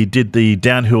 we did the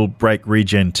downhill brake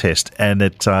regen test, and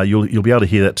you'll be able to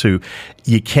hear that too.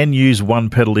 You can use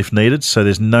one pedal if needed, so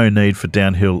there's no need for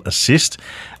downhill assist.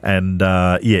 And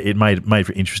it made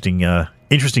for interesting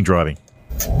driving.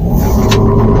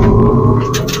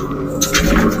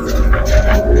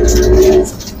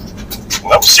 Well,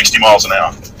 that was 60 miles an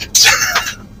hour.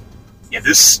 Yeah,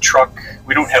 this truck,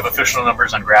 we don't have official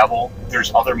numbers on gravel.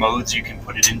 There's other modes you can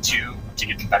put it into to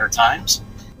get better times.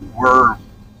 We're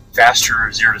faster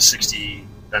 0 to 60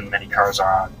 than many cars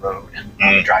are on road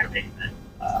and dry pavement.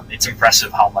 It's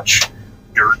impressive how much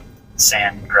dirt,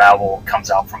 sand, gravel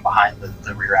comes out from behind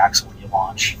the rear axle when you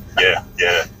launch. Yeah.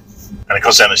 And of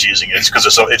course, Anna's using it. It's because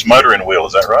it's motor and wheel,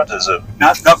 is that right?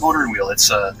 Not motor and wheel, it's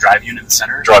a drive unit in the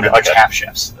center. Okay. Half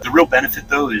shafts. The real benefit,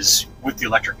 though, is with the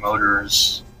electric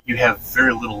motors, you have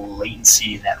very little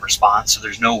latency in that response, so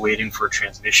there's no waiting for a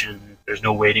transmission, there's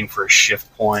no waiting for a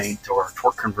shift point or a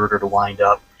torque converter to wind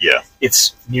up. Yeah.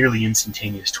 It's nearly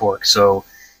instantaneous torque. So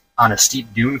on a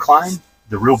steep dune climb,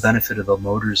 the real benefit of the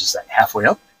motors is that halfway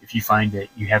up, if you find that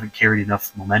you haven't carried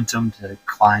enough momentum to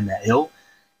climb that hill,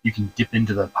 you can dip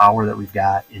into the power that we've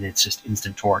got, and it's just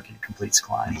instant torque and it completes the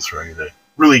climb. That's right there.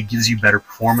 Really gives you better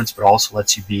performance, but also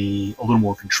lets you be a little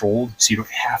more controlled, so you don't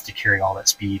have to carry all that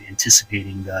speed,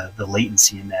 anticipating the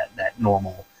latency in that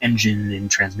normal engine and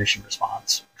transmission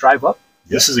response. Drive up.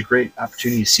 Yeah. This is a great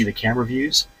opportunity to see the camera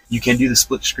views. You can do the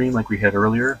split screen like we had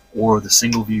earlier, or the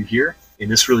single view here, and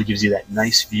this really gives you that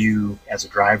nice view as a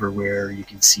driver where you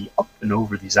can see up and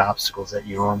over these obstacles that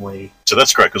you normally... So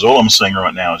that's great, because all I'm seeing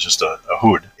right now is just a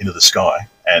hood into the sky,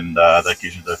 and that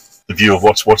gives you the view of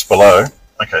what's below.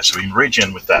 Okay, so we can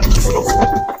regen with that.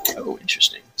 Oh,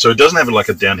 interesting. So it doesn't have like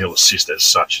a downhill assist as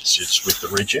such, it's just with the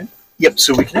regen? Yep,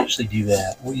 so we can actually do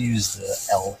that. We'll use the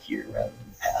L here rather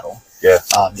than the paddle. Yeah.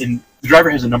 And the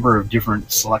driver has a number of different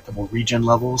selectable regen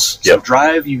levels. So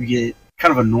drive, you get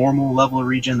kind of a normal level of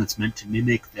regen that's meant to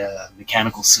mimic the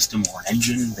mechanical system or an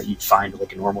engine that you'd find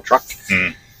like a normal truck.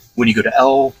 When you go to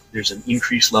L, there's an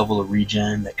increased level of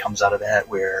regen that comes out of that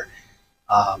where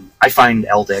I find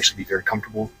L to actually be very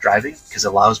comfortable driving because it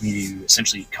allows me to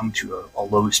essentially come to a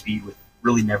low speed with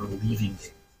really never leaving the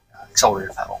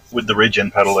accelerator pedal. Would the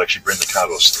regen pedal actually bring the car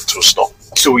to a stop?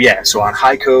 So on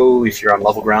Hico, if you're on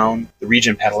level ground, the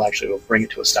regen pedal actually will bring it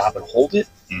to a stop and hold it.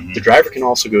 Mm-hmm. The driver can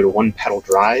also go to one pedal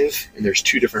drive, and there's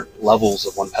 2 different levels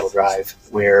of one pedal drive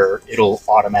where it'll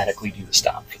automatically do the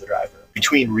stop for the driver.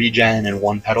 Between regen and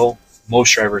one pedal,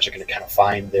 most drivers are going to kind of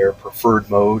find their preferred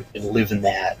mode and live in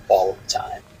that all of the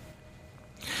time.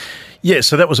 Yeah,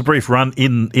 so that was a brief run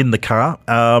in the car.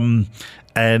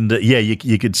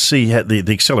 You could see how the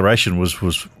acceleration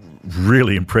was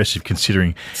really impressive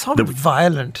considering. It sounded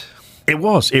violent. It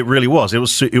was. It really was. It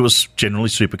was generally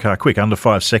supercar quick, under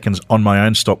 5 seconds on my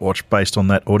own stopwatch based on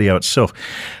that audio itself.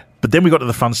 But then we got to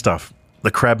the fun stuff,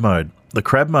 the crab mode. The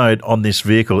crab mode on this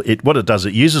vehicle, what it does,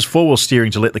 it uses four-wheel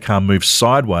steering to let the car move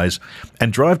sideways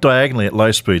and drive diagonally at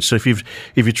low speed. So if you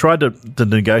tried to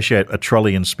negotiate a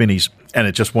trolley in spinnies and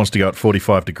it just wants to go at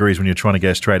 45 degrees when you're trying to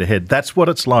go straight ahead, that's what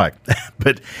it's like.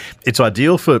 But it's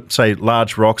ideal for, say,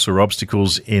 large rocks or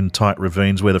obstacles in tight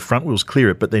ravines where the front wheels clear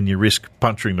it, but then you risk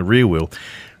puncturing the rear wheel.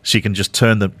 So you can just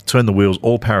turn the wheels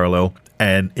all parallel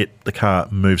and the car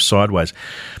moves sideways.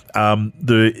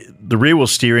 The rear wheel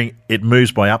steering, it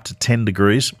moves by up to 10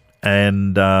 degrees,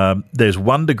 and there's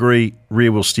 1 degree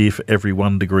rear wheel steer for every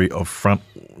 1 degree of front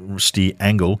steer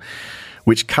angle,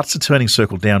 which cuts the turning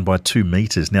circle down by 2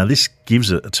 meters. Now, this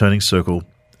gives it a turning circle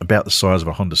about the size of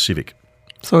a Honda Civic.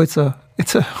 So it's a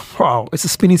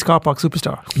Spinny's Car Park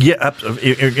Superstar. Yeah,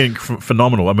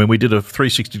 phenomenal. I mean, we did a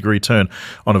 360-degree turn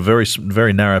on a very,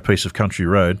 very narrow piece of country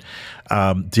road.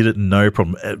 Did it no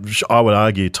problem. I would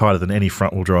argue tighter than any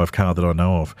front-wheel drive car that I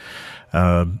know of.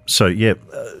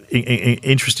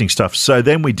 Interesting stuff. So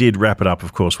then we did wrap it up,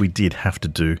 of course. We did have to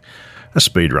do a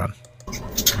speed run.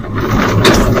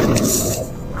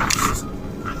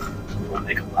 We'll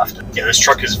make a left. Yeah, this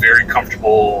truck is very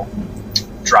comfortable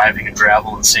driving in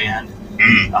gravel and sand.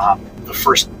 The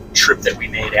first trip that we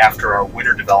made after our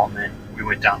winter development, we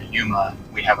went down to Yuma.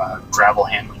 We have a gravel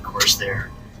handling course there.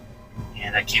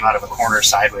 And I came out of a corner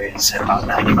sideways at about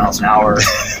 90 miles an hour.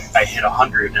 I hit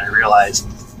 100 and I realized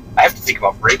I have to think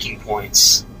about braking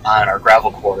points on our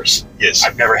gravel course. Yes.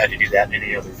 I've never had to do that in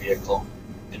any other vehicle.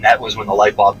 And that was when the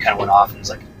light bulb kind of went off and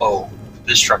was like, oh,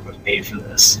 this truck was made for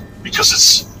this. Because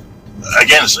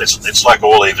it's like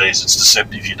all EVs, it's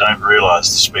deceptive. You don't realise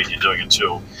the speed you're doing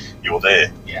until you're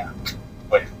there. Yeah.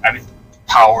 But I mean,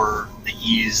 power, the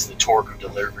ease, the torque of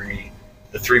delivery,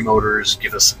 the 3 motors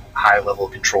give us high level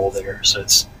of control there. So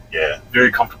it's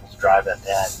very comfortable to drive at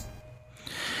that.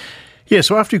 Yeah,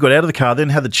 so after you got out of the car, then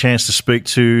had the chance to speak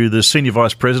to the Senior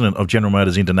Vice President of General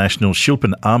Motors International,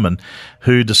 Shilpan Aman,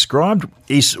 who described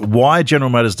why General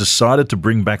Motors decided to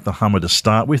bring back the Hummer to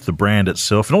start with, the brand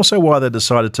itself, and also why they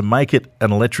decided to make it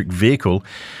an electric vehicle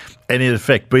and, in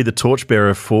effect, be the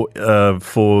torchbearer for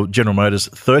General Motors'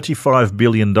 $35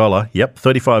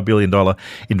 billion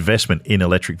investment in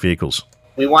electric vehicles.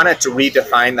 We wanted to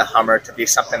redefine the Hummer to be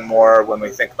something more when we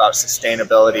think about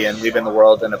sustainability and leaving the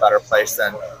world in a better place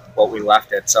than what we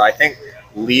left it. So I think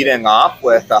leading off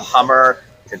with the Hummer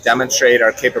to demonstrate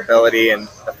our capability and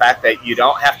the fact that you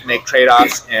don't have to make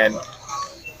trade-offs in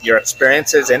your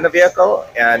experiences in the vehicle.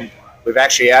 And we've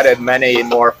actually added many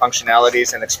more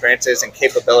functionalities and experiences and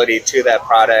capability to that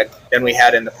product than we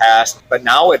had in the past. But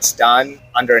now it's done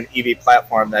under an EV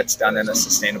platform that's done in a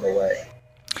sustainable way.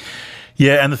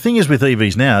 Yeah, and the thing is with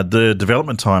EVs now, the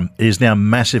development time is now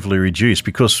massively reduced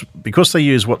because they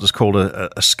use what is called a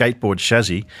skateboard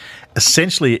chassis.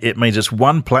 Essentially, it means it's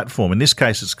one platform. In this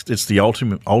case, it's the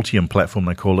Ultium platform,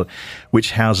 they call it,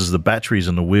 which houses the batteries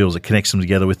and the wheels. It connects them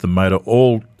together with the motor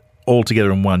all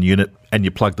together in one unit, and you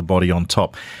plug the body on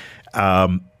top.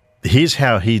 Here's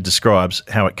how he describes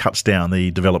how it cuts down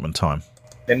the development time.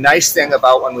 The nice thing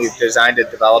about when we've designed and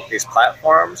developed these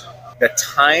platforms, the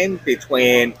time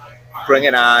between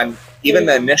bringing on even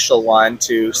the initial one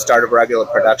to start of regular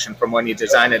production from when you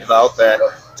design and develop it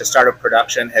to start of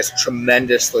production has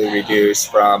tremendously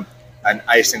reduced from an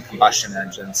ICE and combustion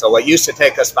engine. So what used to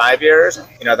take us 5 years,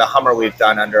 the Hummer we've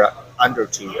done under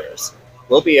 2 years.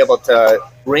 We'll be able to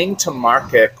bring to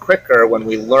market quicker when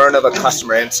we learn of a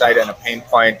customer insight and a pain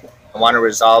point and want to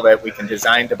resolve it. We can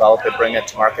design, develop it, bring it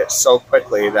to market so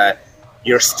quickly that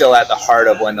you're still at the heart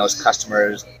of when those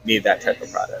customers need that type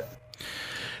of product.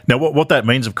 Now, what that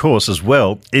means, of course, as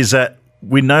well, is that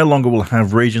we no longer will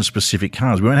have region-specific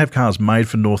cars. We won't have cars made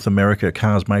for North America,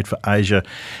 cars made for Asia,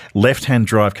 left-hand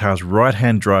drive cars,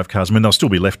 right-hand drive cars. I mean, there'll still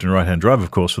be left and right-hand drive, of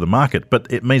course, for the market, but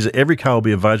it means that every car will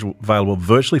be available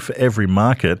virtually for every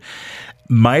market,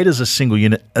 made as a single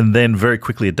unit, and then very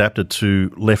quickly adapted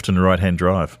to left and right-hand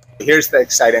drive. Here's the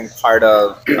exciting part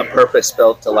of a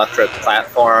purpose-built electric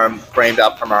platform framed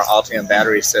up from our Ultium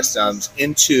battery systems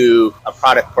into a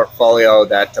product portfolio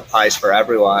that applies for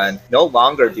everyone. No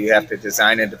longer do you have to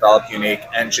design and develop unique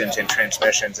engines and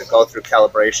transmissions and go through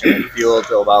calibration and fuel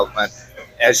development.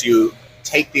 As you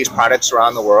take these products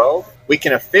around the world, we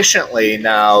can efficiently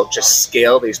now just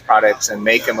scale these products and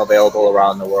make them available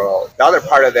around the world. The other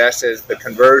part of this is the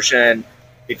conversion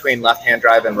between left-hand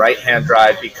drive and right-hand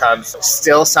drive becomes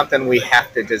still something we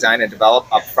have to design and develop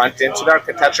up front into the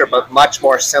architecture, but much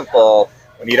more simple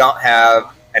when you don't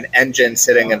have an engine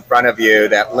sitting in front of you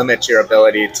that limits your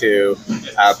ability to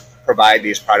provide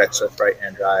these products with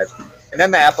right-hand drive. And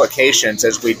then the applications,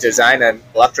 as we design an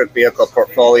electric vehicle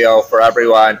portfolio for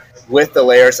everyone with the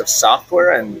layers of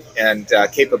software and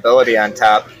capability on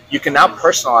top, you can now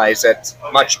personalize it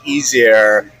much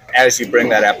easier as you bring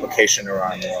that application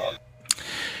around the world.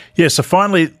 Yeah, so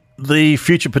finally, the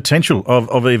future potential of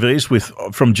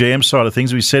EVs from GM's side of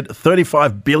things. We said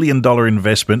 $35 billion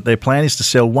investment. Their plan is to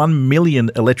sell 1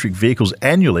 million electric vehicles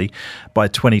annually by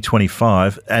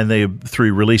 2025, and they're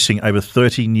through releasing over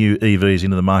 30 new EVs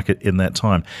into the market in that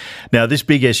time. Now, this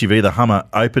big SUV, the Hummer,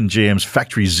 opened GM's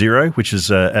Factory Zero, which is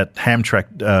at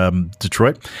Hamtramck,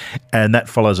 Detroit, and that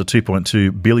follows a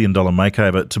 $2.2 billion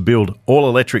makeover to build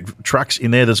all-electric trucks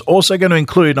in there. There's also going to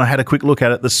include, and I had a quick look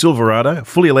at it, the Silverado,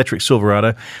 fully electric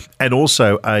Silverado, and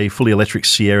also a fully electric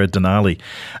Sierra Denali.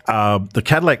 The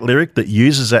Cadillac Lyriq that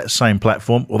uses that same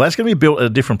platform, well, that's going to be built at a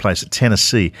different place, at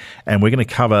Tennessee, and we're going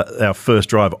to cover our first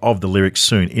drive of the Lyriq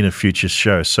soon in a future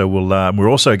show. So we're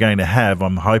also going to have,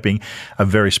 I'm hoping, a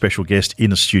very special guest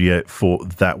in the studio for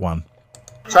that one.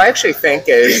 So I actually think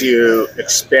as you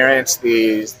experience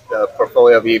the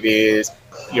portfolio of EVs,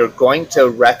 you're going to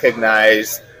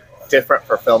recognize different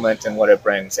fulfillment in what it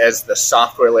brings. As the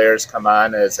software layers come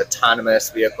on, as autonomous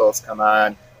vehicles come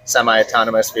on,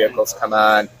 semi-autonomous vehicles come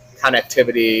on,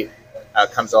 connectivity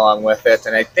comes along with it.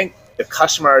 And I think the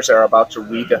customers are about to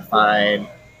redefine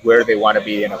where they want to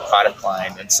be in a product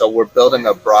line. And so we're building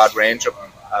a broad range of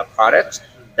products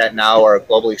that now are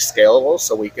globally scalable,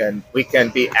 so we can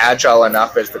be agile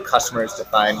enough as the customers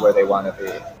define where they want to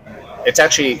be. It's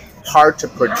actually hard to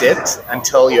predict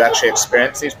until you actually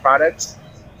experience these products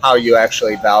how you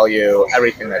actually value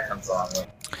everything that comes along with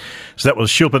it. So that was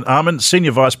Shilpan Arman,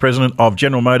 Senior Vice President of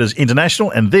General Motors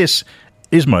International, and this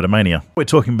is Motormania. We're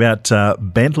talking about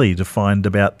Bentley to find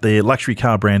about their luxury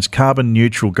car brand's carbon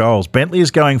neutral goals. Bentley is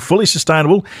going fully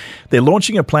sustainable. They're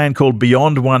launching a plan called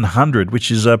Beyond 100, which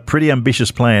is a pretty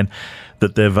ambitious plan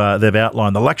that they've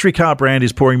outlined. The luxury car brand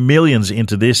is pouring millions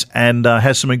into this and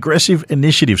has some aggressive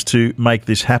initiatives to make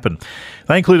this happen.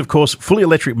 They include, of course, fully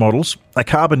electric models, a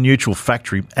carbon neutral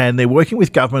factory, and they're working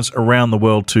with governments around the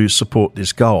world to support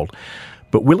this goal.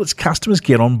 But will its customers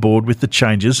get on board with the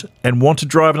changes and want to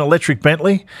drive an electric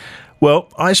Bentley? Well,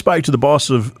 I spoke to the boss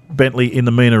of Bentley in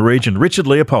the MENA region, Richard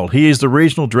Leopold. He is the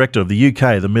regional director of the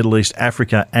UK, the Middle East,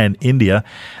 Africa, and India.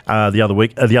 The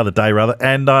other day,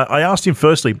 and I asked him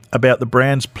firstly about the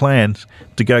brand's plans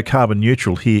to go carbon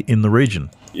neutral here in the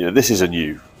region. You know, this is a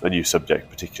new subject,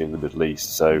 particularly in the Middle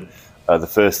East. So the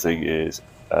first thing is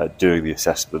doing the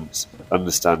assessments,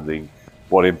 understanding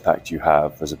what impact you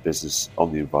have as a business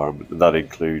on the environment. And that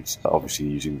includes obviously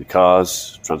using the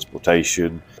cars,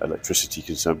 transportation, electricity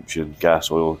consumption,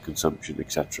 gas, oil consumption,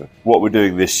 etc. What we're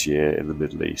doing this year in the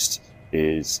Middle East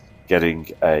is getting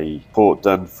a report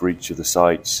done for each of the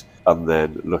sites and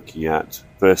then looking at,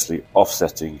 firstly,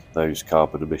 offsetting those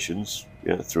carbon emissions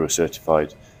through a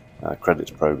certified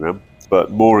credits program.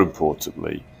 But more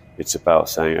importantly, it's about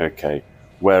saying, okay,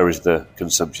 where is the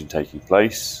consumption taking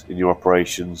place in your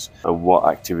operations, and what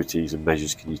activities and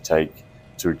measures can you take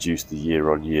to reduce the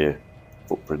year-on-year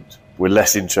footprint? We're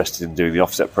less interested in doing the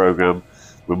offset program.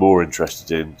 We're more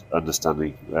interested in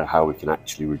understanding how we can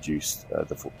actually reduce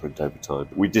the footprint over time.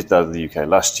 We did that in the UK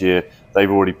last year.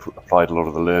 They've already applied a lot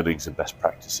of the learnings and best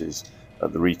practices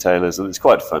at the retailers, and it's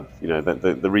quite fun. You know,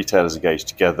 the retailers engage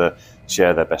together,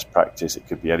 share their best practice. It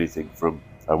could be anything from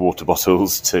water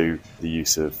bottles to the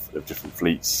use of different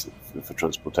fleets for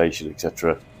transportation,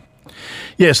 etc.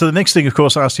 Yeah, so the next thing, of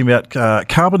course, I asked him about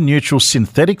carbon neutral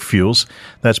synthetic fuels.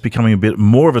 That's becoming a bit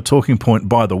more of a talking point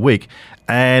by the week.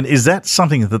 And is that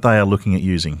something that they are looking at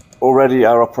using? Already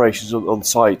our operations on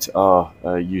site are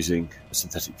using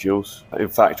synthetic fuels. In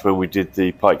fact, when we did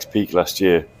the Pikes Peak last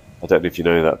year, I don't know if you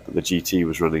know that, but the GT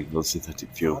was running on synthetic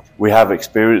fuel. We have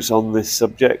experience on this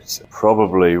subject.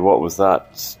 Probably,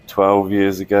 12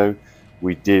 years ago,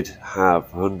 we did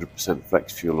have 100%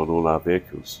 flex fuel on all our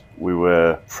vehicles. We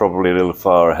were probably a little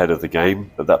far ahead of the game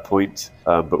at that point,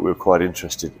 but we were quite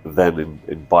interested then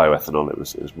in bioethanol. It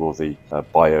was more the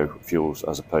biofuels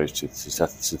as opposed to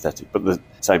synthetic, but the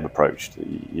same approach.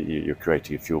 You're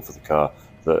creating a fuel for the car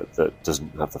that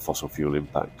doesn't have the fossil fuel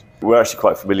impact. We're actually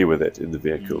quite familiar with it in the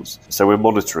vehicles, so we're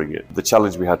monitoring it. The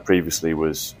challenge we had previously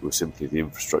was simply the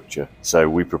infrastructure. So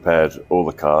we prepared all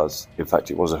the cars. In fact,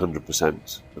 it was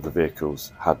 100% of the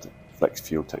vehicles had flex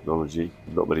fuel technology.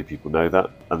 Not many people know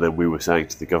that. And then we were saying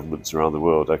to the governments around the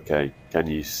world, okay, can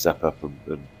you step up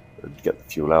and get the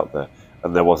fuel out there?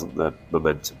 And there wasn't the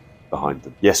momentum behind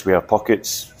them. Yes, we have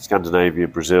pockets, Scandinavia,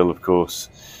 Brazil, of course,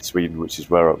 Sweden, which is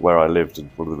where I lived, and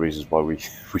one of the reasons why we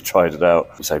tried it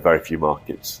out. We say very few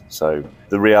markets. So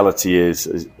the reality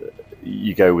is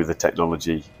you go with the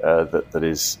technology that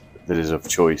is of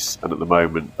choice, and at the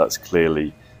moment that's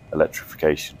clearly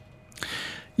electrification.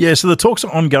 Yeah, so the talks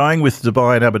are ongoing with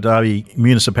Dubai and Abu Dhabi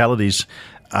municipalities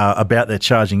about their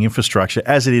charging infrastructure,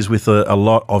 as it is with a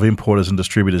lot of importers and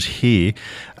distributors here.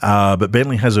 But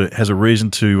Bentley has a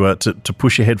reason to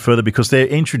push ahead further, because they're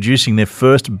introducing their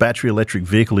first battery electric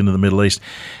vehicle into the Middle East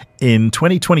in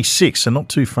 2026, so not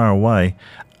too far away.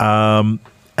 And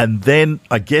then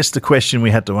I guess the question we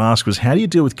had to ask was, how do you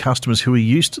deal with customers who are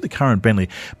used to the current Bentley?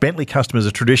 Bentley customers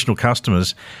are traditional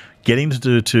customers getting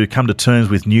to come to terms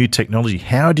with new technology.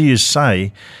 How do you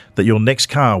say that your next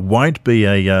car won't be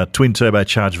a twin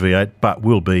turbocharged V8 but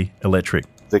will be electric?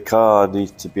 The car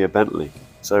needs to be a Bentley.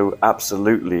 So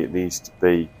absolutely it needs to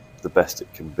be the best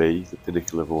it can be, the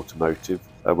pinnacle of automotive,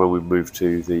 when we move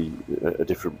to a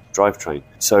different drivetrain.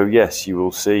 So yes, you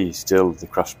will see still the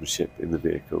craftsmanship in the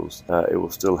vehicles. It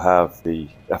will still have the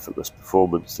effortless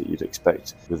performance that you'd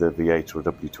expect with a V8 or a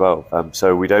W12.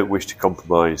 So we don't wish to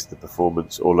compromise the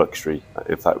performance or luxury.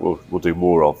 In fact, we'll do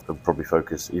more of, and probably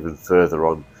focus even further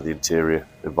on the interior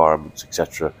environments,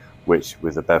 etc., which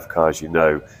with the BEV cars,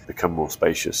 become more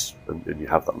spacious, and you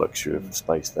have that luxury of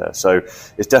space there. So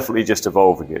it's definitely just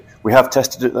evolving it. We have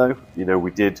tested it though. We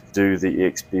did do the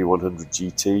EXP 100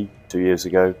 GT 2 years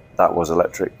ago. That was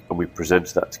electric, and we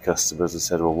presented that to customers and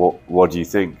said, well, what do you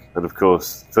think? And of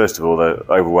course, first of all, they're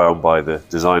overwhelmed by the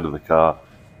design of the car,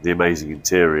 the amazing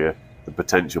interior, the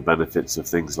potential benefits of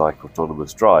things like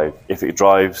autonomous drive. If it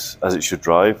drives as it should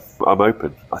drive, I'm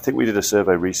open. I think we did a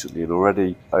survey recently, and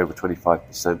already over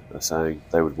 25% are saying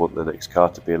they would want their next car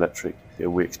to be electric,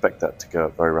 and we expect that to go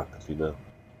up very rapidly now.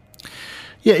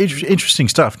 Yeah, interesting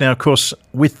stuff. Now, of course,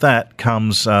 with that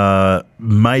comes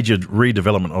major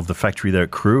redevelopment of the factory there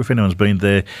at Crewe. If anyone's been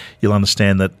there, you'll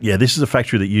understand that, this is a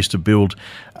factory that used to build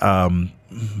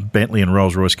Bentley and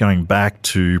Rolls-Royce going back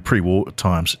to pre-war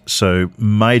times. So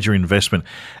major investment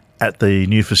at the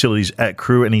new facilities at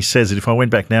Crewe. And he says that if I went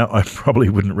back now, I probably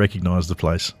wouldn't recognise the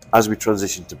place. As we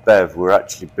transition to BEV, we're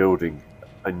actually building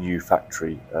a new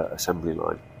factory assembly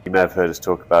line. You may have heard us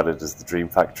talk about it as the Dream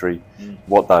Factory.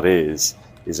 What that is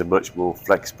a much more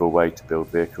flexible way to build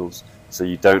vehicles. So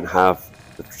you don't have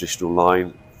the traditional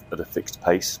line at a fixed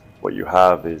pace. What you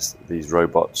have is these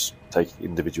robots taking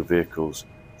individual vehicles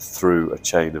through a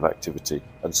chain of activity.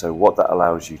 And so what that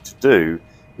allows you to do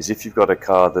is, if you've got a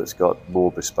car that's got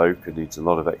more bespoke and needs a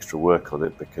lot of extra work on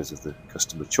it because of the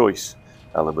customer choice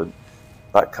element,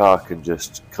 that car can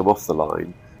just come off the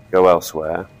line, go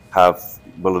elsewhere, have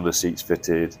Mulliner seats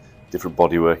fitted, different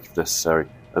bodywork if necessary,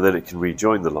 and then it can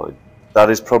rejoin the line. That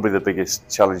is probably the biggest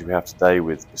challenge we have today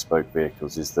with bespoke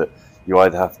vehicles, is that you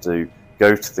either have to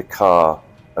go to the car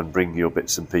and bring your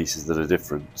bits and pieces that are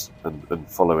different and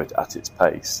follow it at its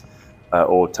pace,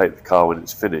 or take the car when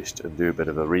it's finished and do a bit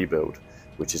of a rebuild,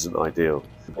 which isn't ideal.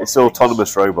 It's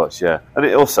autonomous robots, yeah. And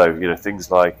it also, things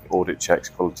like audit checks,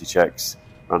 quality checks,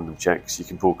 random checks, you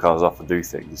can pull cars off and do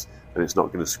things, and it's not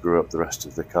going to screw up the rest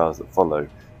of the cars that follow.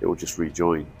 It will just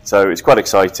rejoin. So it's quite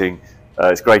exciting.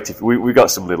 It's great if we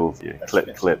got some little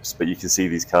clips, but you can see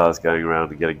these cars going around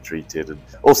and getting treated. And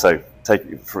also,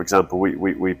 for example,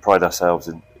 we pride ourselves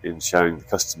in showing the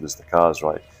customers the cars,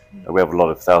 right? We have a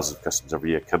lot of thousands of customers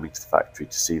every year coming to the factory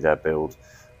to see their build.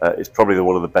 It's probably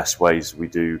one of the best ways we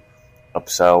do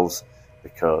upsells,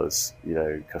 because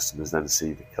customers then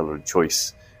see the colour and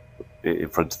choice in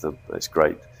front of them. It's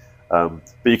great. But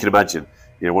you can imagine,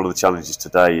 one of the challenges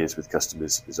today is with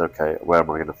customers is, okay, where am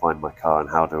I going to find my car, and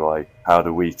how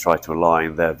do we try to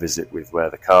align their visit with where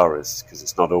the car is, because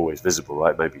it's not always visible,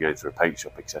 right? Maybe going through a paint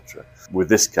shop, etc. With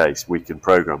this case, we can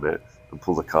program it and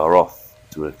pull the car off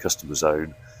to a customer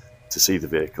zone to see the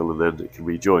vehicle, and then it can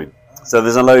rejoin. So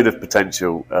there's a load of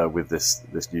potential with this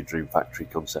new Dream Factory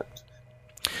concept.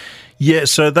 Yeah,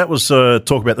 so that was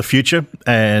talk about the future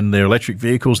and their electric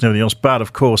vehicles and everything else. But,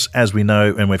 of course, as we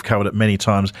know, and we've covered it many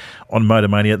times on Motor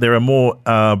Mania, there are more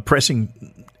pressing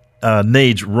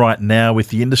needs right now with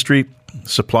the industry,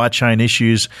 supply chain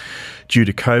issues due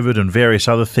to COVID and various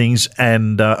other things.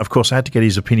 And, of course, I had to get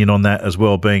his opinion on that as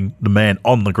well, being the man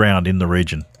on the ground in the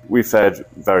region. We fared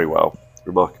very well,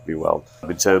 remarkably well.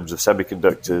 In terms of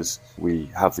semiconductors, we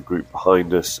have the group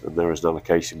behind us, and there is an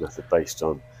allocation method based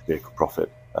on vehicle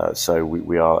profit. So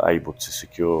we are able to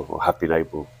secure, or have been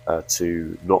able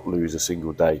to not lose a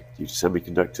single day due to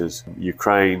semiconductors.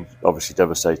 Ukraine, obviously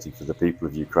devastating for the people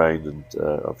of Ukraine, and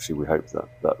obviously we hope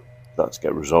that's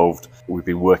get resolved. We've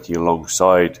been working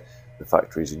alongside the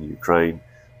factories in Ukraine.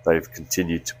 They've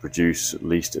continued to produce at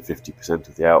least at 50%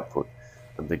 of the output.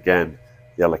 And again,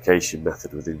 the allocation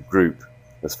method within group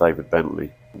has favoured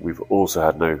Bentley. We've also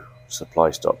had no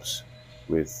supply stops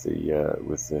with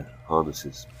the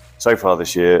harnesses. So far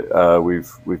this year,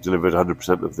 we've delivered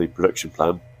 100% of the production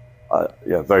plan.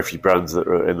 Very few brands that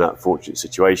are in that fortunate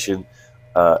situation.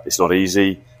 It's not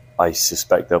easy. I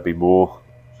suspect there'll be more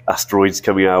asteroids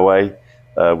coming our way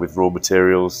with raw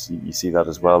materials. You see that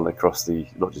as well across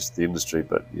not just the industry,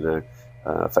 but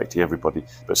affecting everybody.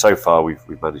 But so far,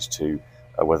 we've managed to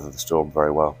weather the storm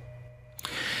very well.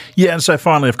 Yeah, and so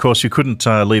finally, of course, you couldn't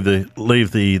leave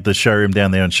the showroom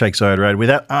down there on Shakeside Road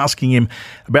without asking him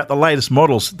about the latest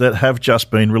models that have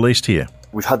just been released here.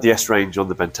 We've had the S range on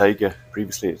the Bentayga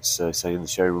previously. It's in the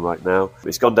showroom right now.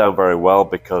 It's gone down very well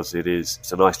because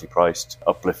it's a nicely priced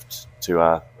uplift to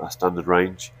our standard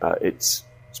range. It's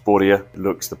sportier, it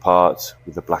looks the part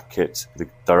with the black kit. The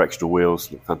directional wheels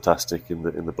look fantastic in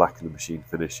the black and the machine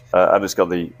finish, and it's got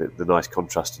the nice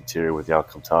contrast interior with the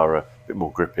Alcantara, a bit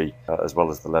more grippy, as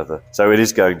well as the leather. So it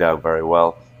is going down very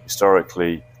well.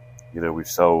 Historically, we've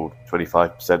sold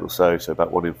 25% or so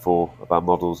about 1 in 4 of our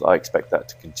models. I expect that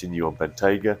to continue on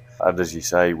Bentayga, and as you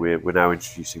say, we're now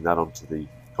introducing that onto the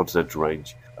Continental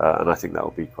range, and I think that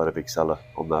will be quite a big seller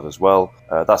on that as well.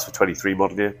 That's for 23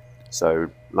 model year. So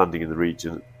landing in the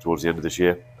region towards the end of this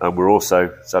year. And we're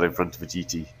also sat in front of a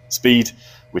GT Speed,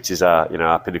 which is our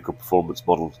pinnacle performance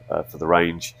model for the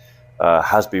range.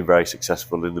 Has been very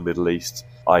successful in the Middle East.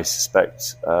 I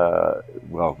suspect,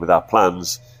 with our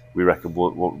plans, we reckon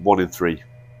 1 in 3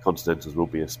 Continentals will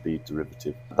be a Speed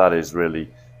derivative. That is really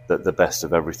the best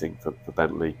of everything for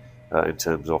Bentley in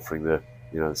terms of offering the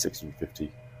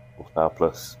 650 horsepower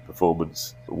plus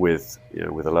performance with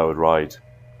a lowered ride.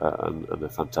 And a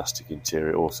fantastic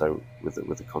interior also with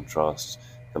the contrast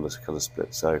colour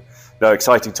split. So,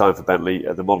 exciting time for Bentley.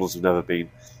 The models have never been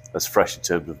as fresh in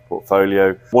terms of the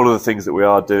portfolio. One of the things that we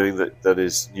are doing that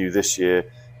is new this year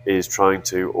is trying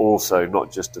to also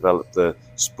not just develop the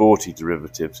sporty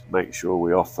derivatives, make sure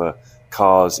we offer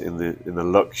cars in the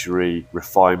luxury,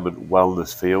 refinement,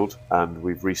 wellness field. And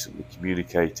we've recently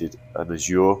communicated an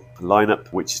Azure lineup,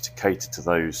 which is to cater to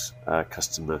those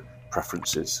customer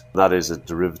preferences. That is a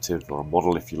derivative or a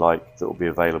model, if you like, that will be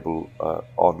available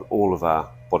on all of our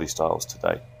body styles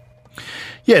today.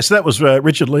 Yeah, so that was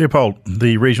Richard Leopold,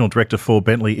 the Regional Director for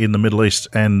Bentley in the Middle East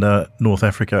and North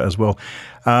Africa as well.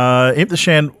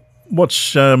 Imtishan,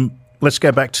 let's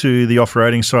go back to the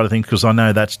off-roading side of things, because I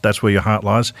know that's where your heart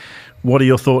lies. What are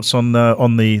your thoughts on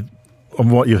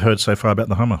what you've heard so far about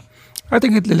the Hummer? I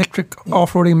think electric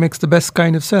off-roading makes the best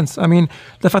kind of sense. I mean,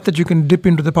 the fact that you can dip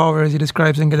into the power, as he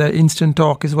describes, and get that instant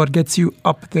torque is what gets you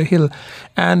up the hill.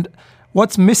 And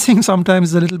what's missing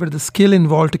sometimes is a little bit of the skill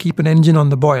involved to keep an engine on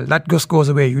the boil. That just goes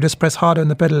away. You just press harder on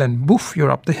the pedal and boof,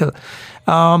 you're up the hill.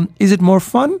 Is it more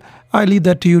fun? I leave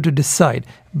that to you to decide.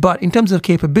 But in terms of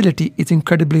capability, it's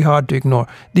incredibly hard to ignore.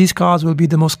 These cars will be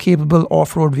the most capable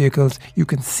off-road vehicles you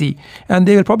can see. And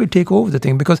they will probably take over the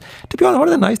thing, because, to be honest, one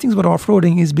of the nice things about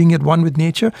off-roading is being at one with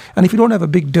nature. And if you don't have a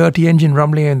big dirty engine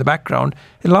rumbling in the background,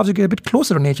 it allows you to get a bit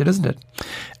closer to nature, doesn't it?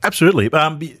 Absolutely.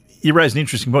 You raised an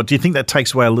interesting point. Do you think that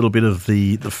takes away a little bit of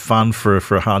the fun for a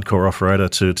hardcore off-roader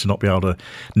to not be able to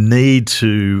need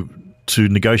to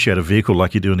negotiate a vehicle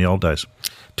like you do in the old days?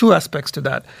 Two aspects to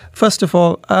that. First of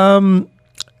all,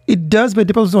 it does, but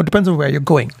it depends on where you're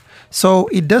going. So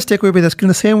it does take away the skill in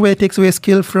the same way it takes away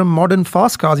skill from modern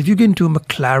fast cars. If you get into a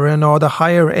McLaren or the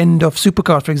higher end of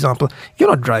supercars, for example, you're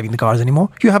not driving the cars anymore.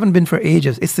 You haven't been for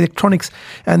ages. It's the electronics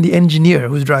and the engineer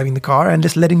who's driving the car and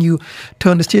just letting you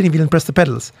turn the steering wheel and press the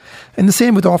pedals. And the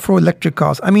same with off-road electric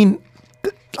cars. I mean,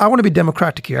 I want to be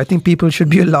democratic here. I think people should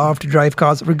be allowed to drive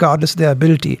cars regardless of their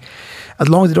ability, as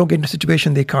long as they don't get into a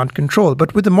situation they can't control.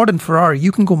 But with the modern Ferrari,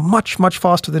 you can go much, much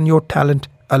faster than your talent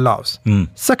allows.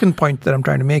 Second point that I'm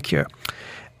trying to make here,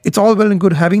 it's all well and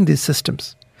good having these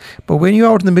systems. But when you're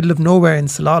out in the middle of nowhere in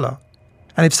Salalah,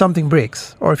 And if something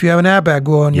breaks, or if you have an airbag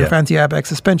go on your fancy airbag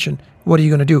suspension, what are you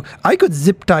going to do? I could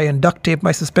zip tie and duct tape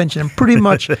my suspension and pretty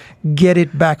much get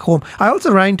it back home. I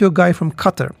also ran into a guy from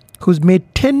Qatar who's made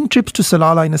 10 trips to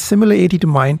Salalah in a similar 80 to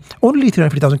mine, only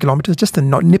 350,000 kilometers, just a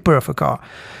nipper of a car.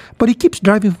 But he keeps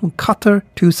driving from Qatar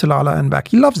to Salalah and back.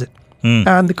 He loves it.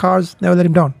 And the cars never let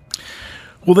him down.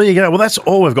 Well, there you go. Well, that's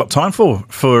all we've got time for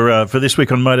this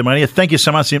week on Motor Mania. Thank you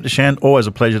so much, Simp Deshan. Always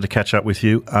a pleasure to catch up with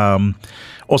you.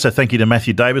 Also, thank you to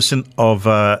Matthew Davison of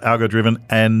Algo Driven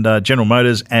and General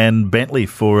Motors and Bentley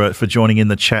for joining in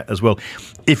the chat as well.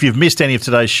 If you've missed any of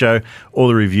today's show or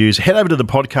the reviews, head over to the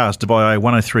podcast,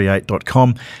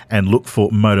 dubai1038.com, and look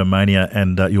for Motor Mania,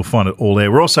 and you'll find it all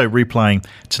there. We're also replaying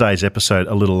today's episode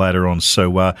a little later on,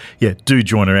 so do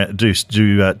join around, do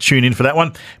tune in for that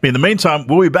one. But in the meantime,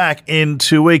 we'll be back in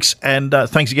 2 weeks, and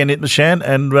thanks again, Simp Deshan,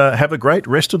 and have a great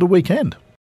rest of the weekend.